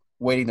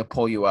waiting to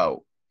pull you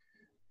out.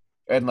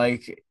 And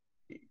like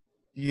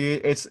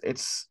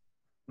it's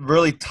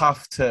really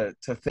tough to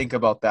think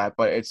about that,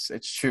 but it's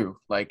true.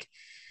 Like,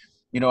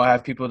 you know, I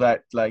have people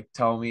that like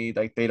tell me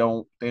like they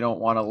don't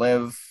want to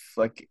live,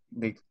 like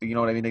they, you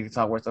know what I mean, like, it's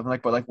not worth something.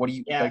 Like, but like what do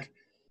you like,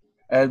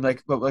 and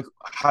like, but like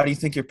how do you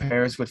think your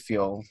parents would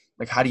feel?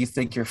 Like how do you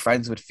think your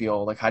friends would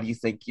feel? Like how do you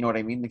think, you know what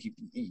I mean, like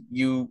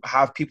you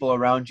have people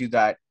around you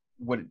that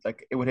would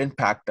like it would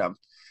impact them.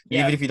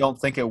 Even if you don't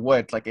think it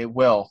would, like it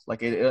will,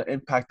 like it'll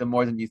impact them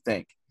more than you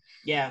think.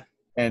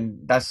 And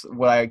that's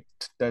what I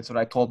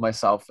told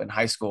myself in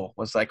high school,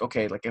 was like,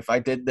 okay, like if I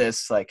did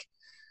this, like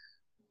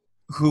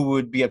who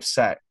would be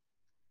upset?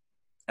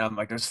 And I'm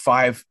like, there's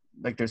five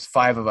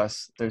of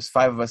us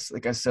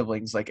like as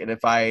siblings, like, and if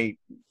I,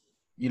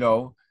 you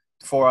know,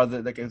 four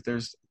other, like if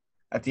there's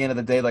at the end of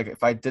the day, like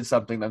if I did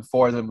something, then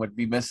four of them would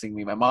be missing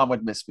me. My mom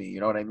would miss me,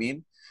 you know what I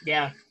mean?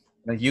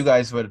 Like you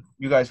guys would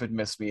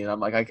miss me. And I'm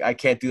like, I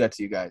can't do that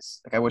to you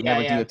guys. Like I would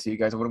never do that to you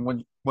guys. I wouldn't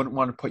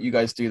want to put you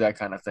guys through that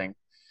kind of thing.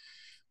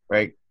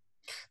 Right.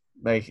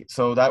 Like,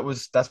 so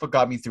that's what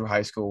got me through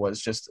high school,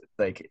 was just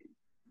like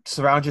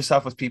surround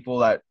yourself with people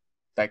that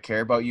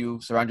care about you.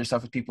 Surround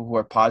yourself with people who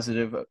are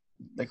positive,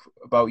 like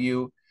about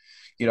you.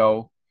 You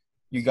know,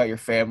 you got your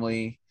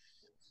family,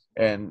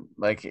 and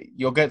like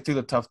you'll get through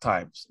the tough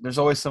times. There's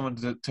always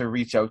someone to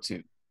reach out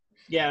to.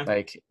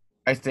 Like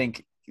I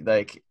think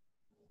like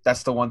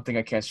that's the one thing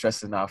I can't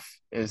stress enough,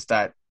 is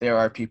that there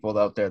are people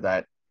out there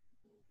that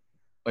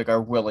like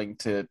are willing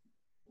to,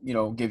 you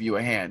know, give you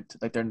a hand.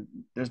 Like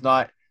there's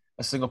not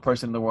a single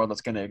person in the world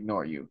that's going to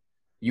ignore you.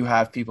 You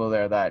have people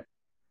there that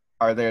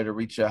are there to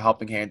reach a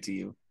helping hand to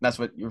you. And that's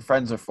what your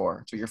friends are for.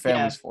 That's what your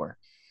family's for.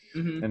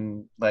 Mm-hmm.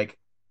 And like,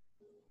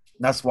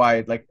 that's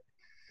why, like,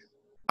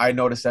 I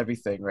notice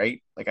everything,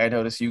 right? Like I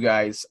notice you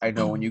guys. I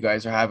know when you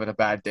guys are having a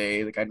bad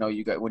day. Like I know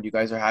you guys when you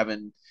guys are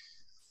having,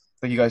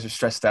 like you guys are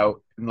stressed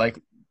out. And like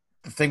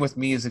the thing with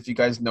me is if you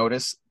guys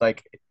notice,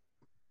 like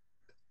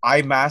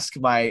I mask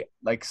my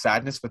like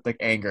sadness with like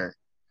anger.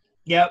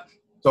 Yep.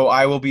 So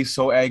I will be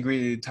so angry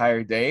the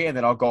entire day, and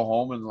then I'll go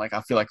home and like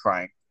I feel like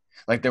crying.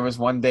 Like there was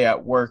one day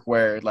at work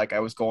where like I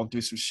was going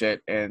through some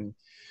shit and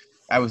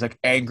I was like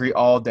angry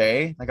all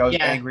day. Like I was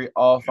Yeah. angry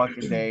all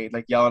fucking day,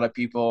 like yelling at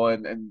people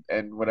and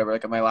whatever.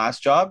 Like at my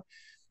last job,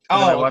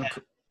 and then Oh,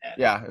 okay.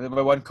 Yeah. and then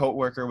my one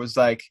coworker was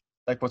like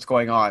what's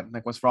going on?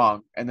 Like what's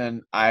wrong? And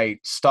then I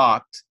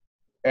stopped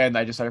and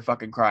I just started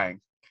fucking crying.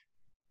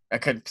 I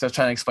couldn't, cause I was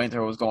trying to explain to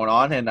her what was going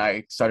on, and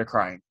I started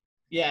crying.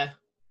 Yeah.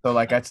 So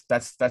like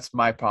that's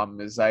my problem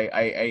is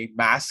I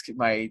mask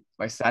my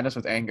sadness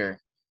with anger.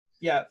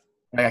 Yeah.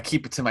 Like I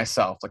keep it to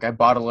myself. Like I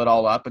bottle it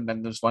all up, and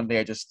then there's one day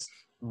I just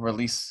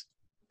release.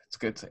 It's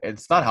good.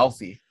 It's not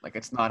healthy. Like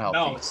it's not No,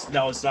 healthy.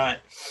 it's not.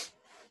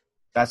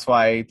 That's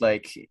why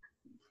like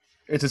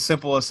it's as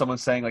simple as someone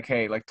saying like,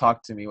 "Hey, like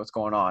talk to me. What's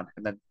going on?"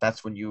 And then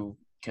that's when you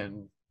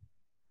can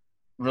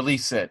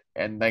release it,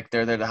 and like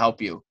they're there to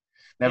help you.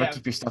 Never Yeah.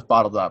 keep your stuff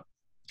bottled up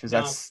because No.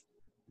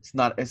 it's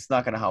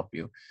not going to help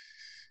you.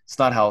 It's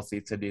not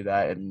healthy to do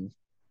that. And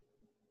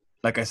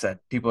like I said,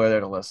 people are there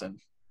to listen,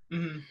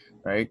 Hmm.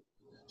 right?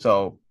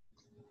 So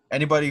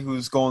anybody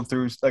who's going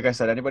through, like I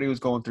said, anybody who's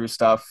going through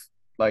stuff,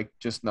 like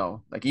just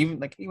know, like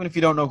even if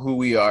you don't know who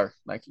we are,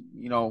 like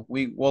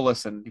we'll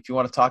listen. If you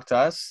want to talk to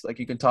us, like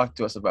you can talk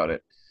to us about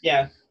it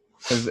Yeah.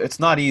 because it's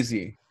not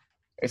easy.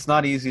 It's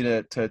not easy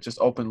to just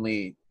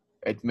openly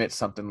admit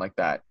something like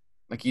that.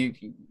 Like you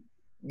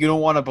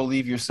don't want to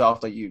believe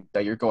yourself that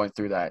you're going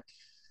through that.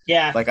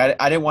 Yeah. Like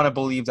I didn't want to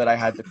believe that I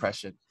had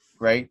depression,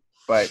 right?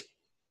 But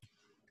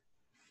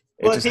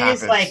it Well, just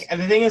happens.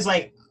 the thing is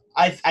like,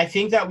 I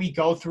think that we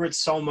go through it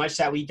so much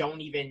that we don't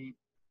even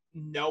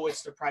know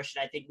it's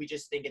depression. I think we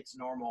just think it's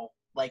normal,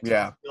 like to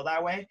Yeah. feel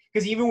that way.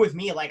 Because even with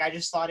me, like I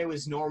just thought it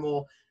was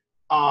normal,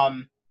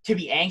 to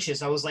be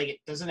anxious. I was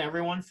like, doesn't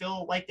everyone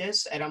feel like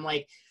this? And I'm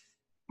like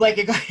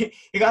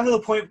it got to the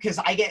point because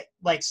I get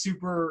like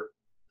super.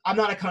 I'm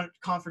not a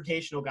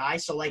confrontational guy,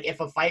 so like if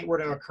a fight were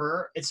to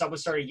occur and someone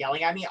started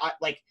yelling at me,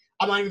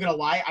 I'm not even gonna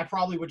lie, I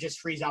probably would just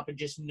freeze up and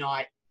just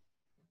not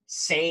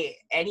say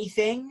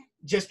anything,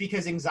 just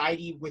because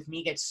anxiety with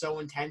me gets so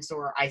intense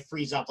or I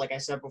freeze up, like I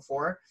said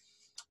before.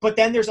 But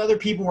then there's other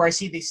people where I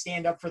see they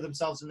stand up for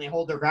themselves and they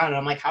hold their ground, and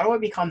I'm like, how do I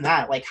become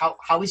that? Like,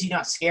 how is he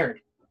not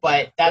scared?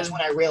 But that's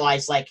when I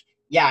realized, like,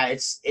 yeah,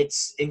 it's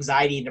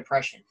anxiety and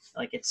depression.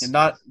 Like, And it's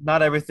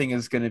not everything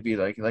is going to be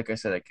like I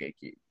said, like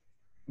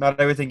not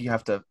everything you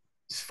have to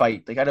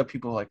fight. Like I know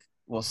people like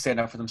will stand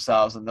up for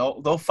themselves and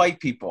they'll fight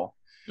people,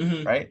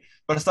 mm-hmm. right?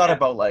 But it's not Yeah.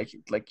 about like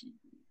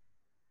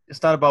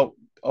it's not about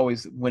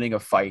always winning a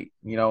fight.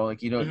 Like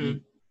Mm-hmm.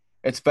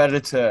 it's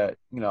better to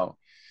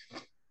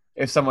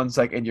if someone's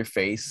like in your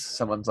face,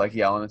 someone's like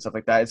yelling and stuff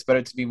like that. It's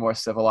better to be more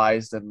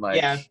civilized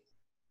Yeah.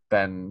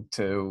 than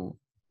to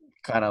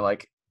kind of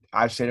like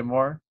agitate it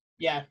more.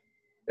 Yeah.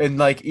 And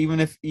like even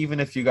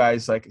if you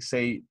guys like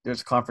say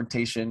there's a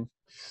confrontation,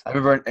 I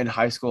remember in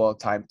high school all the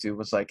time too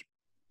was like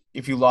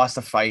if you lost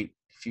a fight,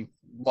 if you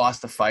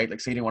lost a fight, like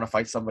say you didn't want to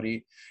fight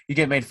somebody, you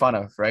get made fun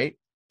of, right?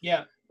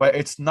 Yeah. But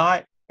it's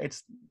not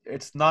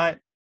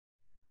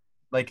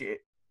like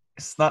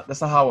it's not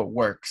that's not how it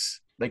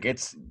works. Like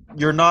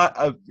you're not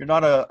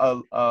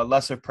a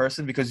lesser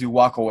person because you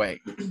walk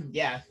away.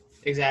 Yeah. Like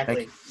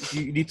Exactly. if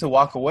you need to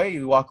walk away,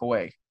 you walk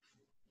away,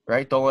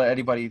 right? Don't let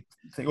anybody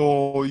think,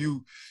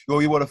 you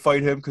want to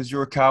fight him because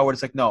you're a coward.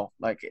 It's like no,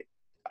 like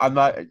I'm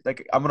not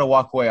like I'm gonna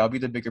walk away. I'll be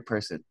the bigger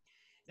person.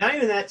 Not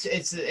even that.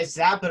 It's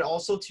that, but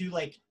also too,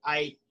 like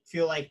I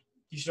feel like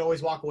you should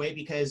always walk away,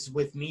 because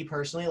with me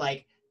personally,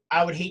 like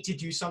I would hate to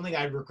do something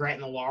I'd regret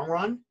in the long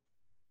run.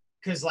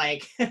 Because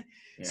like Yeah,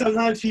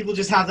 sometimes people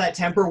just have that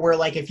temper where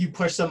like if you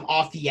push them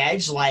off the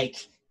edge, like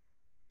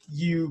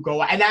you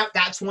go, and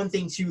that's one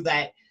thing too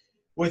that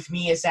with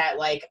me is that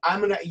like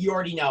you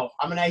already know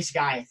I'm a nice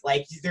guy.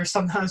 Like there's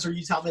sometimes where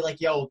you tell me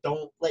like, yo,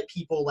 don't let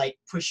people like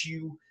push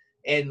you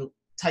and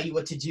tell you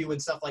what to do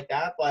and stuff like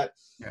that. But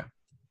yeah,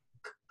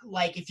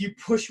 like if you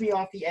push me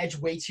off the edge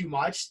way too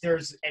much,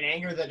 there's an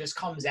anger that just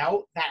comes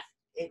out that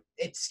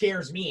it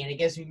scares me, and it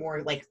gives me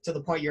more, like to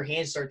the point your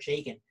hands start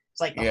shaking. It's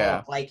like the yeah.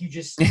 Hulk. Like you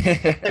just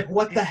like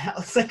what the hell?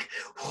 It's like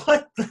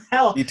what the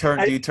hell? Do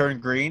you turn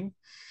green?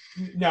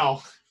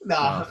 No,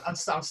 No. I'm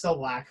still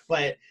black,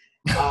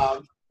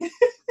 um,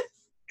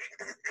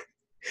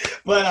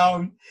 but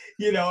I'm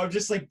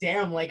just like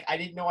damn, like I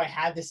didn't know I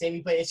had this in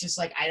me, but it's just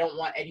like I don't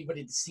want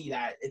anybody to see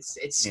that. It's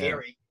Yeah.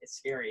 scary. It's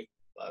scary,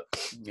 but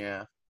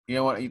Yeah. You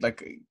don't want you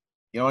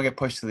don't want to get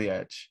pushed to the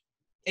edge,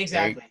 right?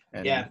 exactly,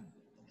 yeah. And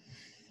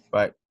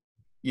but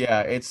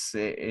yeah, it's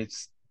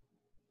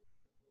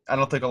I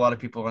don't think a lot of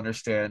people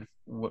understand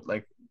what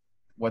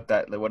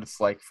it's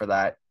like for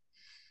that.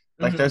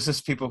 Like Hmm. there's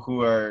just people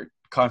who are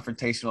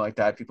confrontational like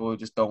that, people who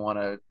just don't want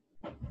to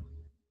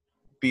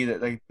be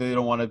that, like they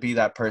don't want to be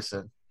that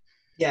person.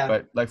 Yeah.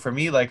 But like for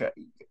me, like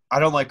I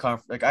don't like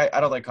I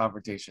don't like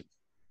confrontation,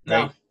 No.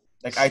 right?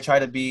 Like I try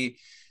to be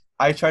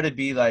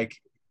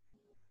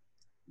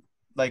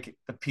like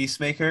the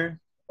peacemaker,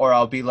 or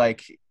I'll be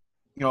like,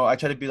 I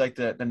try to be like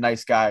the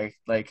nice guy.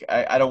 Like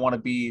I don't want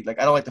to be like,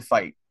 I don't like to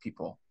fight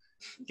people.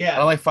 I Yeah.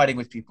 don't like fighting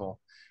with people,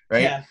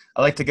 right? Yeah.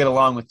 I like to get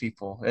along with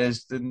people.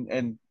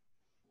 And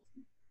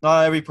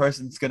not every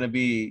person's gonna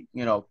be,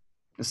 the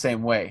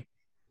same way.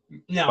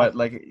 No. But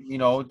like,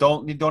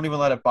 don't even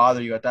let it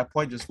bother you. At that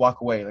point, just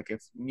walk away. Like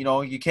if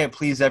you can't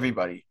please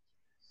everybody,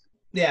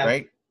 Yeah.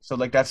 right? So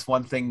like that's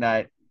one thing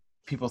that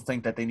people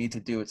think that they need to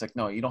do. It's like,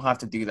 no, you don't have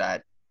to do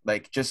that.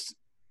 Like just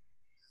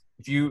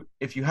if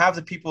you have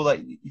the people that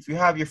if you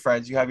have your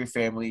friends, you have your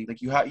family, like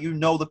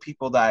the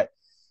people that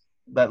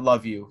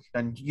love you,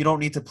 then you don't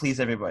need to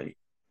please everybody.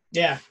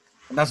 Yeah.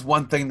 And that's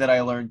one thing that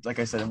I learned, like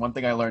I said, and one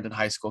thing I learned in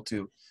high school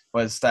too,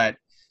 was that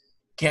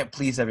can't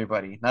please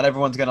everybody. Not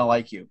everyone's gonna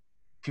like you.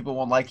 People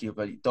won't like you,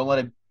 but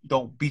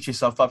don't beat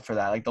yourself up for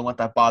that. Like don't let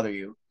that bother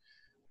you,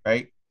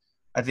 right?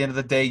 At the end of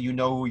the day, you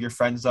know who your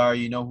friends are.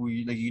 You know who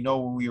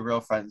your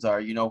real friends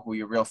are. You know who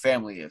your real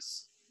family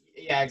is.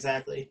 Yeah,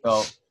 exactly.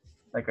 So,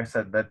 like I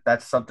said,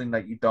 that's something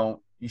that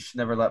you should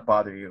never let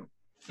bother you.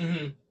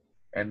 Hmm.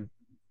 And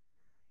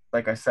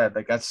like I said,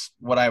 like that's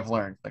what I've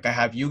learned. Like I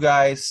have you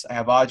guys, I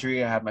have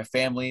Audrey, I have my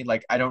family.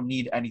 Like I don't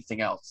need anything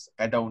else.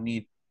 I don't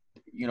need,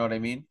 you know what I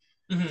mean?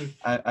 Hmm.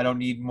 I don't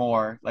need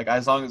more. Like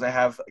as long as I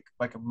have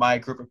like my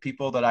group of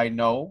people that I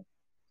know,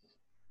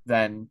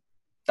 then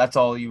that's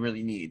all you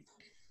really need.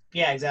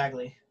 Yeah,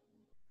 exactly.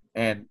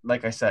 And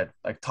like I said,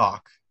 like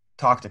talk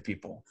to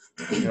people.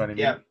 You know what I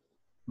Yeah. mean?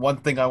 One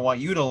thing I want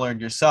you to learn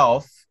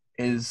yourself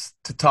is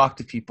to talk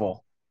to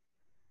people,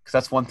 because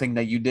that's one thing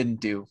that you didn't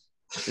do,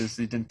 is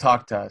you didn't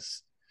talk to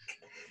us.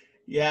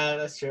 Yeah,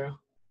 that's true.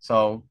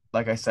 So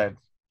like I said,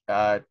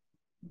 uh,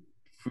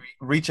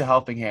 reach a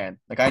helping hand.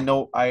 Like I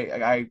know,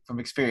 I from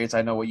experience,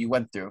 I know what you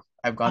went through.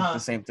 I've gone through Uh-huh. the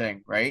same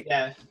thing, right?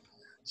 Yeah.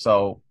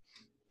 So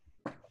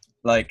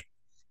like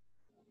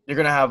you're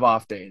gonna have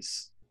off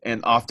days,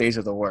 and off days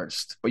are the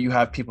worst. But you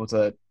have people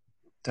to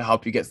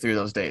help you get through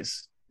those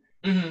days.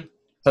 Hmm.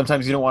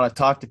 Sometimes you don't want to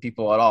talk to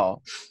people at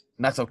all,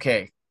 and that's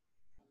okay.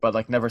 But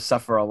like never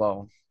suffer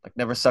alone. Like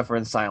never suffer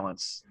in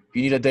silence. If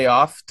you need a day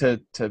off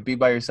to be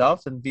by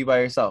yourself, then be by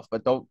yourself.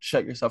 But don't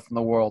shut yourself from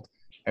the world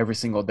every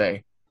single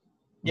day.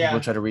 When people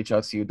Yeah. try to reach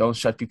out to you, don't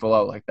shut people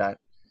out like that,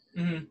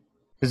 Hmm.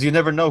 because you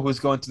never know who's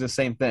going through the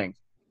same thing.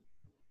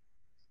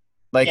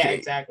 Like Yeah,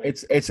 exactly.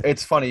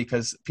 it's funny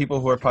because people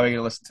who are probably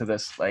gonna listen to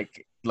this,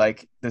 like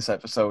this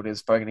episode,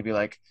 is probably gonna be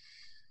like,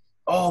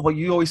 oh, but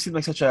you always seem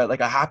like such a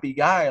happy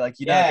guy. Like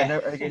like I Yeah.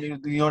 never, like,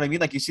 you know what I mean?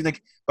 Like you seem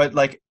like, but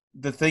like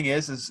the thing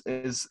is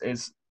there's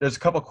a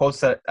couple quotes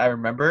that I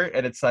remember,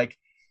 and it's like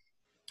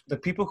the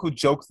people who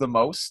joke the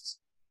most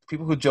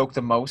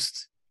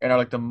and are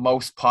like the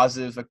most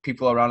positive, like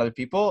people around other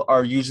people,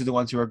 are usually the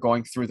ones who are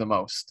going through the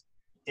most.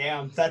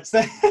 Damn, that's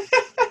the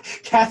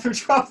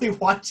Catherine's probably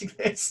watching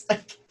this,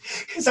 like,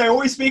 because I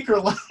always make her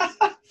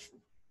laugh.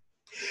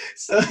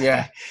 So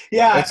Yeah,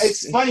 yeah, it's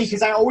it's funny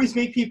because I always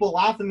make people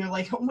laugh, and they're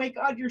like, "Oh my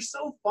god, you're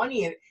so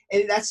funny,"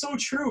 and that's so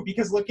true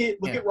because look yeah,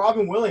 at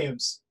Robin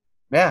Williams.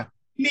 yeah,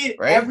 He made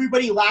right,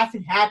 everybody laugh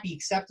and happy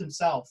except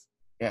himself.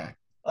 yeah.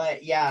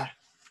 Yeah,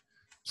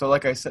 So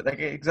like I said, like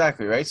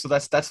exactly right. So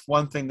that's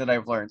one thing that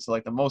I've learned. So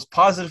like the most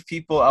positive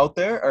people out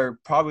there are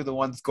probably the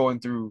ones going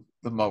through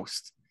the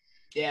most,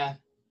 yeah,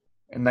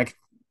 and like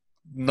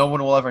no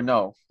one will ever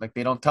know. Like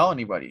they don't tell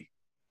anybody.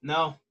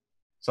 no,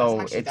 So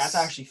that's it's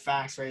actually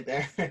facts right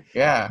there.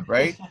 yeah,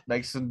 right.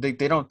 Like so they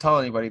don't tell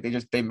anybody.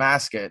 They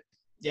mask it,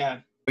 Yeah,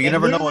 but you and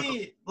never know.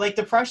 literally, like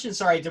depression.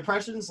 Sorry,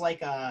 depression's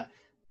like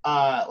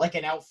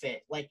an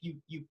outfit. Like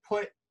you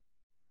put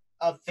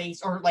a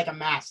face or like a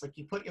mask. Like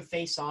you put your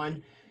face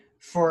on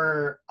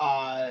for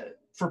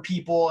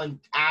people and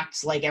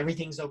act like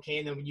everything's okay,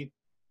 and then when you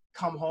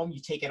come home, you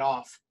take it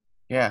off.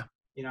 Yeah,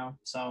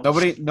 So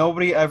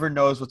nobody ever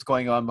knows what's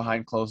going on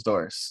behind closed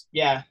doors.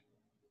 yeah,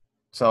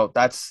 So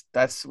that's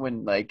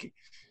when, like,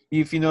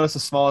 if you notice the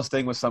smallest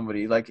thing with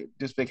somebody, like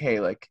just like, hey,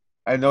 like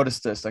I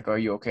noticed this, like, are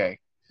you okay?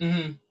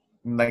 hmm,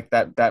 And, like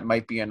that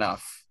might be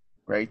enough,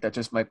 right? That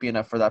just might be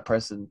enough for that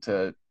person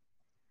to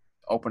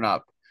open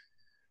up,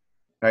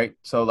 right?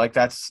 So like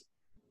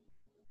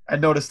I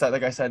noticed that,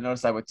 like I said, I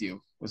noticed that with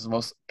you, was the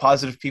most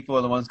positive people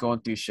are the ones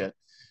going through shit.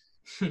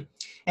 and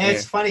Yeah.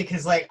 it's funny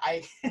because like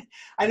I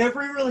I never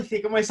really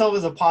think of myself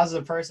as a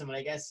positive person, but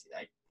I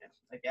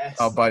Oh,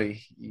 guess.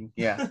 buddy,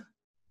 yeah.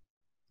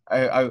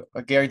 I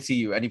guarantee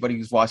you, anybody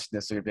who's watching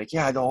this, they're gonna be like,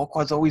 yeah, the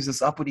Oquad's always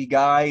this uppity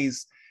guy.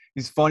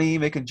 He's funny,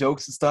 making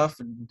jokes and stuff,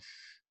 and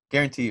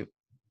guarantee you.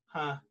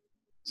 Huh.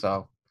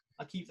 So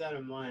I'll keep that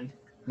in mind.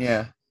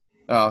 yeah.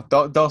 Oh,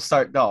 don't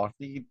start. No,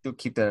 you do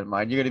keep that in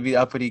mind. You're gonna be the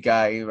uppity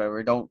guy.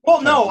 Whatever. Don't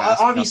Well, try to no,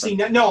 mask obviously,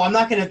 nothing. no. I'm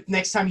not gonna.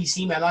 Next time you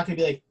see me, I'm not gonna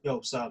be like, "Yo,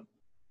 what's up?"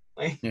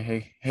 Like, Yeah.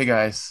 Hey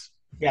guys.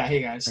 yeah,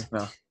 hey guys. Like, no,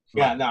 come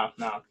Yeah, on. no,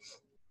 no.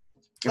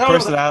 Your No,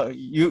 personality,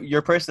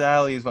 your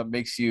personality is what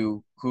makes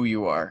you who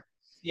you are.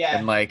 yeah.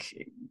 And like,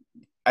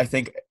 I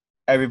think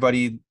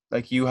everybody,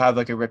 like, you have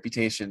like a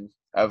reputation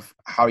of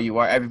how you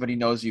are. Everybody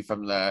knows you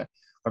from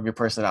your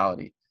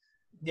personality.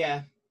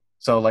 Yeah.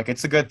 So like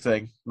it's a good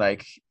thing.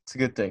 Like it's a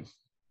good thing,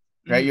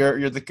 right? Mhm.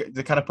 You're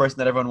the kind of person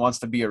that everyone wants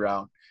to be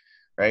around,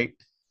 right?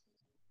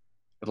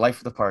 The life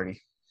of the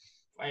party.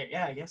 Right,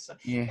 yeah, I guess so.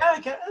 Yeah.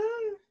 Yeah,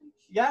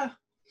 yeah.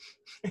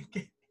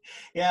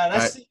 Yeah, I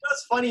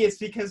that's funny. It's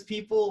because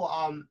people,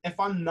 if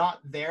I'm not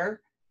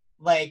there,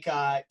 like,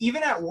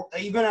 even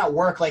at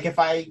work, like if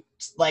I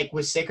like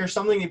was sick or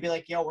something, they'd be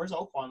like, "Yo, where's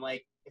Oakwan?"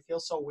 Like, it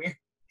feels so weird.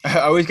 I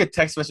always get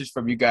text messages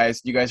from you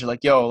guys. You guys are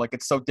like, "Yo, like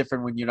it's so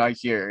different when you're not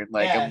here." And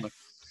like Yeah, I'm like,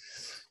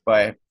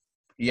 but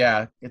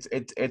yeah,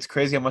 it's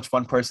crazy how much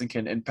one person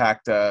can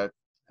impact a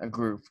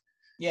group.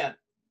 yeah.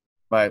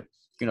 But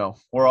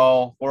we're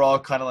all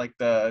kind of like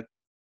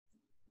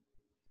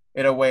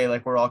in a way,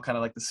 like we're all kind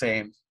of like the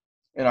same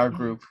in our Mhm.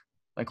 group.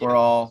 Like Yeah,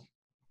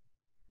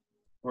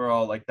 we're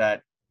all like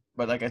that.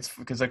 But like it's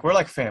because like we're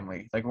like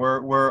family. Like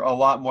we're a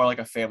lot more like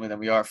a family than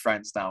we are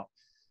friends now.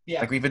 yeah.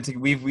 Like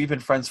we've been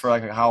friends for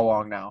like how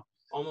long now?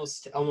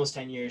 Almost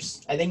 10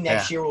 years. I think Yeah,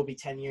 next year will be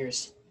 10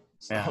 years.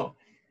 yeah. So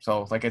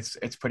So like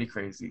it's pretty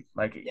crazy.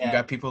 Like you yeah.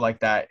 got people like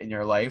that in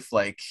your life,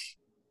 like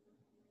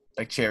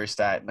cherish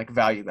that and like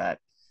value that.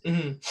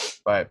 Hmm.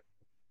 But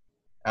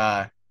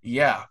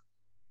yeah.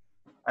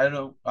 I don't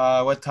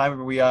know what time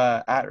are we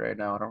at right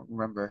now? I don't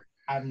remember.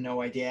 I have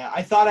no idea.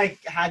 I thought I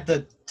had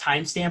the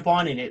timestamp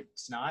on, and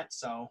it's not.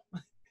 So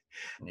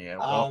Yeah,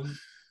 well, um,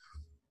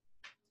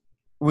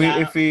 we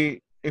yeah,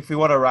 if we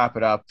want to wrap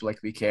it up like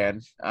we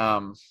can.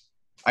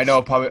 I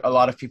know probably a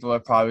lot of people are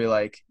probably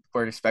like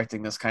weren't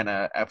expecting this kind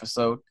of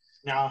episode,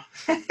 no.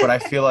 but I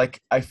feel like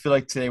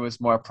today was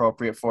more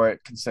appropriate for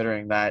it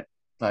considering that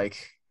like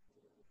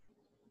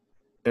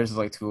there's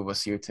like two of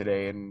us here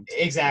today and like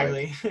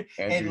Exactly.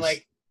 And Andrew's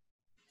like,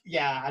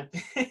 yeah.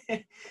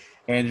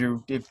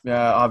 Andrew, if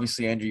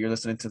obviously Andrew, you're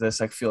listening to this,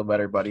 like feel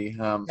better, buddy.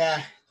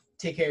 Yeah.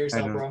 Take care of I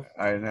yourself, know, bro.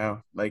 I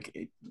know.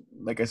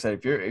 Like I said,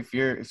 if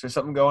there's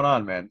something going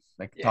on, man,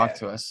 like talk Yeah.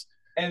 to us.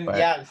 And But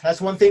yeah, that's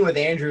one thing with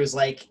Andrew is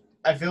like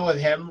I feel with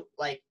him,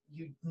 like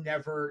you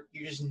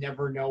just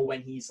never know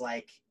when he's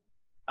like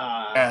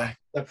uh yeah,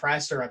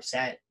 depressed or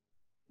upset.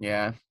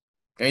 yeah,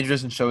 Andrew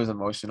doesn't show his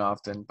emotion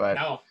often, but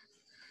No.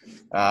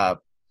 uh,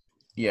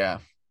 yeah,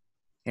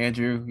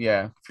 Andrew,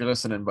 yeah, if you're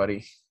listening,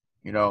 buddy,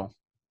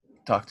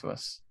 talk to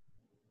us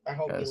I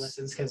hope he because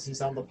listens because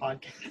he's on the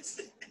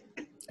podcast.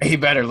 he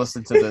better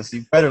listen to this.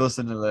 You better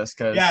listen to this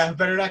because Yeah,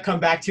 better not come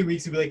back 2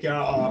 weeks and be like,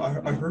 yeah,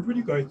 I heard what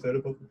you guys said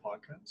about the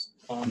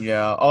podcast.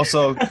 yeah.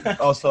 Also,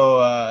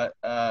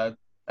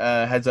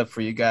 heads up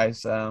for you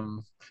guys.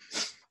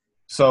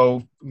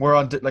 So we're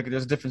on like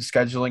there's a different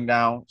scheduling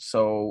now.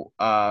 So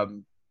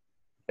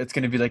it's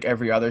gonna be like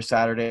every other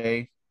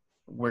Saturday.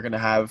 We're gonna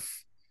have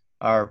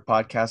our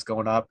podcast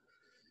going up.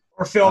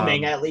 Or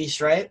filming Um, at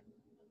least, right?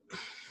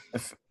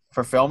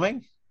 for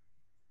filming.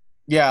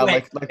 Yeah,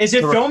 Wait, like is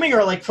it filming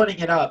or like putting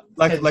it up?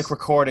 like Because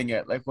recording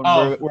it. Like when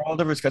oh we're on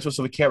different schedules,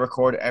 so we can't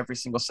record every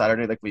single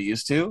Saturday like we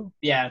used to.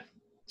 yeah,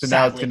 So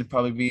now it's gonna sadly,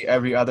 probably be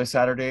every other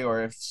Saturday,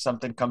 or if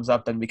something comes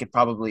up, then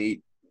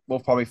we'll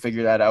probably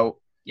figure that out.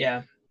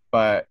 yeah,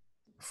 But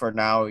for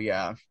now,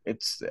 yeah,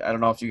 I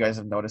don't know if you guys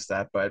have noticed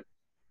that, but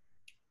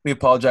we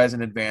apologize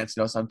in advance.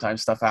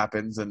 Sometimes stuff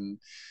happens, and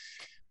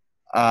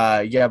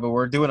yeah, but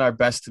we're doing our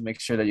best to make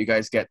sure that you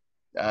guys get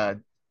uh,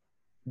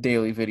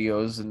 daily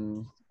videos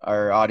and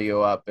our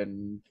audio up,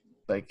 and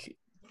like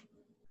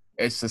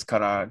it's just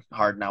kind of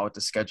hard now with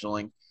the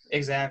scheduling.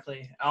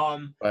 exactly.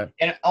 But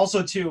And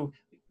also too,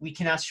 we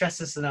cannot stress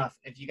this enough.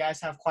 If you guys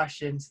have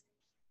questions,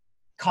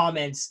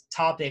 comments,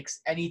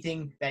 topics,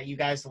 anything that you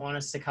guys want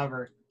us to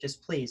cover,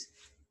 just please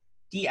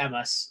DM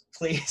us.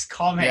 Please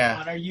comment yeah,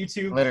 on our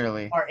YouTube,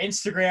 literally, our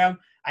Instagram.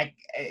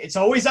 It's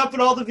always up in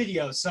all the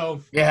videos,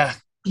 so yeah.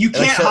 you And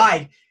can't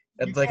hide.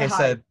 You like I can't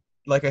hide.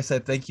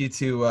 said, thank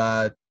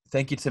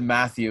you to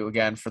Matthew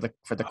again for the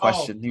Oh,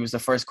 question. He was the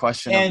first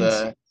question of and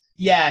the.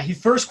 yeah, he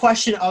first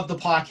question of the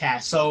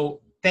podcast. So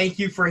thank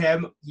you for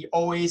him. He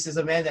always is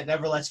a man that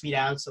never lets me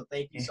down. So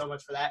thank you so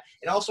much for that.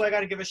 And also, I got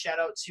to give a shout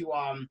out to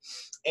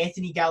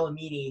Anthony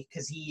Gallamini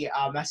because he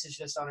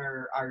messaged us on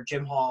our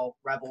Gym Hall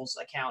Rebels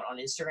account on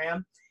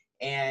Instagram.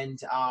 And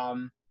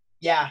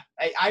yeah,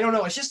 I don't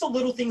know. It's just the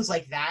little things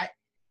like that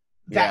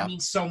that Yeah,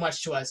 means so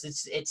much to us.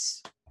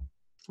 It's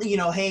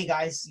hey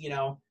guys,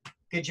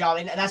 good job.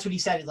 And that's what he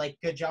said, like,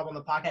 good job on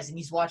the podcast. And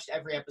he's watched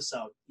every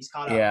episode. He's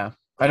caught up. yeah.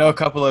 I know a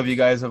couple of you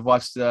guys have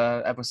watched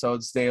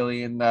episodes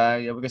daily, and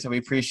yeah, like I said, we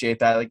appreciate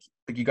that. Like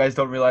you guys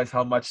don't realize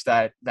how much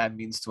that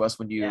means to us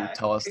when you Yeah,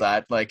 tell us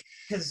that. Like,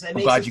 because I'm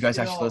glad you guys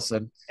actually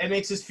listen. it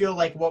makes us feel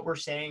like what we're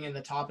saying and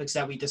the topics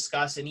that we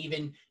discuss, and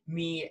even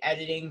me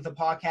editing the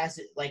podcast,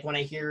 like when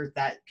I hear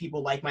that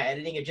people like my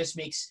editing, it just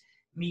makes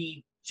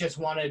me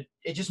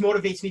it just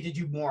motivates me to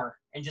do more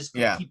and just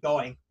Yeah, keep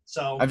going.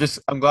 So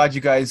I'm glad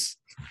you guys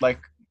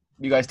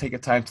take the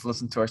time to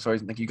listen to our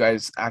stories, and like you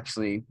guys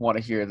actually want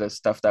to hear the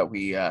stuff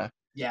yeah,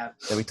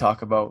 that we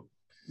talk about,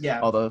 yeah,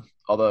 all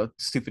the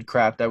stupid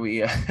crap that we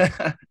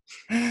that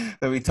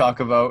we talk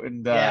about,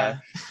 and yeah,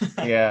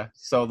 yeah.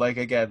 So like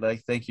again,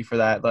 like thank you for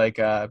that. Like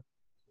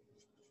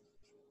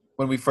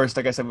when we first,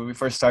 like I said, when we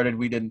first started,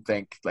 we didn't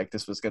think like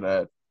this was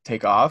gonna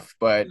take off,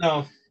 but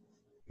No,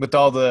 with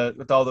all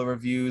the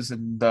reviews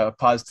and the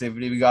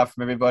positivity we got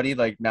from everybody,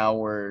 like now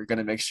we're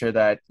gonna make sure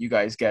that you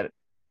guys get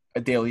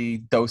a daily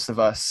dose of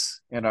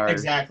us in our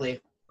exactly.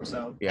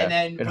 So, yeah.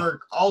 and then we're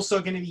also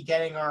going to be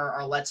getting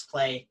our Let's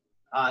Play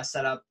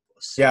set up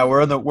soon. Yeah,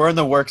 we're in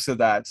the works of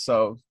that.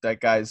 So that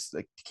guys,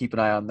 like, keep an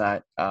eye on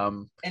that.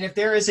 And if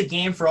there is a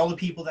game for all the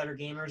people that are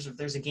gamers, if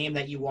there's a game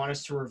that you want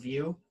us to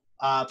review,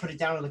 put it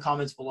down in the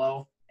comments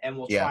below, and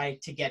we'll try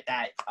to get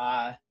that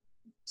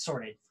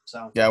sorted.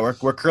 So yeah,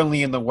 we're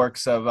currently in the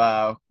works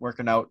of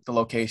working out the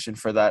location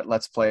for that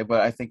Let's Play,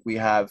 but I think we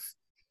have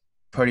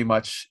pretty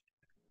much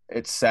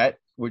it set.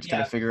 We're just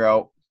gonna figure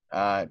out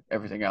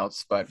everything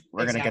else, but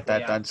we're gonna get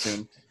that done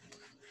soon.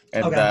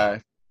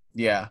 And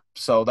yeah,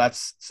 so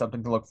that's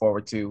something to look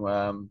forward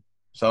to.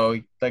 So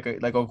like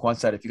Okwon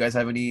said, if you guys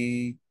have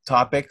any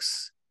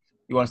topics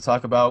you want to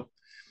talk about,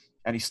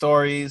 any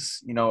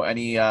stories,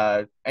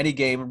 any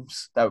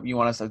games that you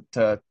want us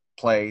to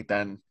play,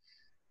 then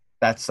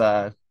that's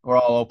we're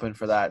all open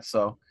for that.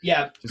 So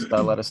just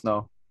let us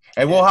know.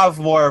 And we'll have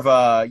more of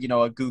a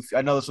goofy.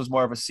 I know this was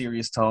more of a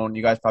serious tone.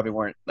 You guys probably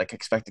weren't like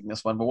expecting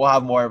this one, but we'll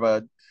have more of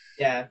a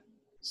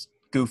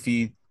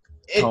goofy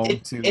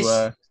tone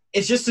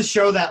it's just to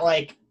show that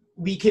like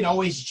we can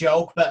always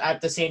joke, but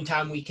at the same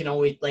time we can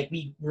always like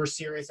we're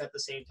serious at the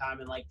same time,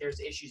 and like there's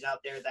issues out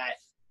there that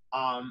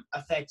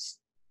affects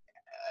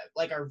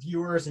like our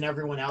viewers and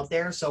everyone out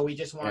there. So we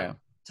just want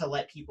to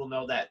let people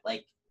know that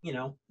like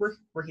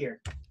we're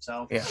here.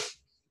 So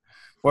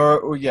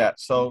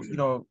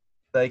so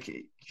like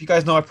if you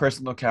guys know our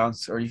personal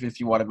accounts, or even if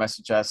you want to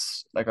message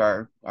us like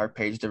our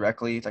page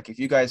directly, like if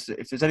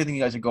there's anything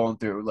you guys are going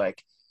through,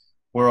 like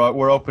we're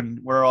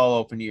all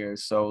open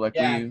ears. So like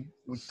we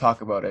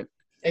talk about it.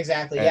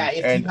 Exactly.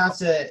 If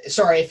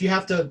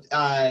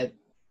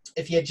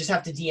you just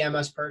have to DM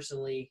us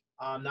personally,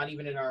 not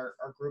even in our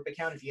group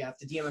account, if you have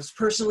to DM us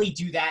personally,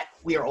 do that.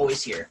 We are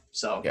always here.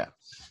 So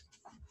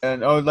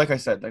and like I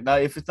said, like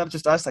if it's not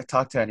just us, like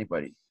talk to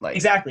anybody. Like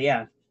exactly,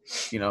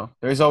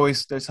 there's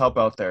help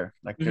out there.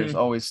 Like there's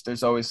always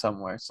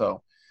somewhere.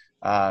 So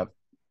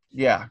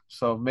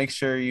so make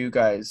sure you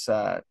guys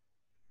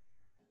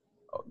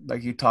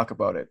like you talk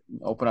about it,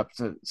 open up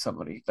to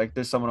somebody. Like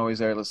there's someone always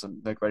there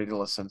ready to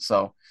listen.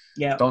 So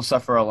don't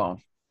suffer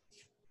alone.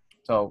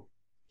 So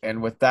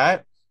and with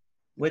that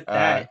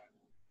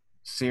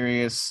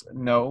serious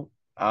note,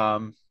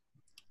 the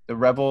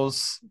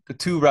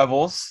two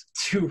rebels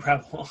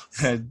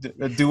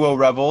the duo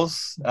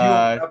rebels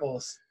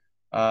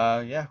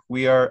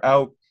we are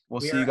out.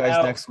 We'll see you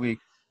guys next week.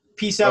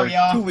 Peace out,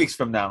 y'all. 2 weeks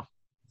from now.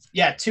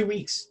 2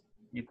 weeks.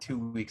 2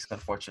 weeks,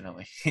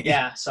 unfortunately.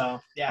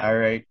 All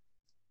right.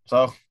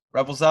 So,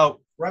 Rebels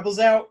out. Rebels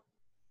out.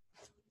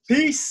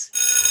 Peace.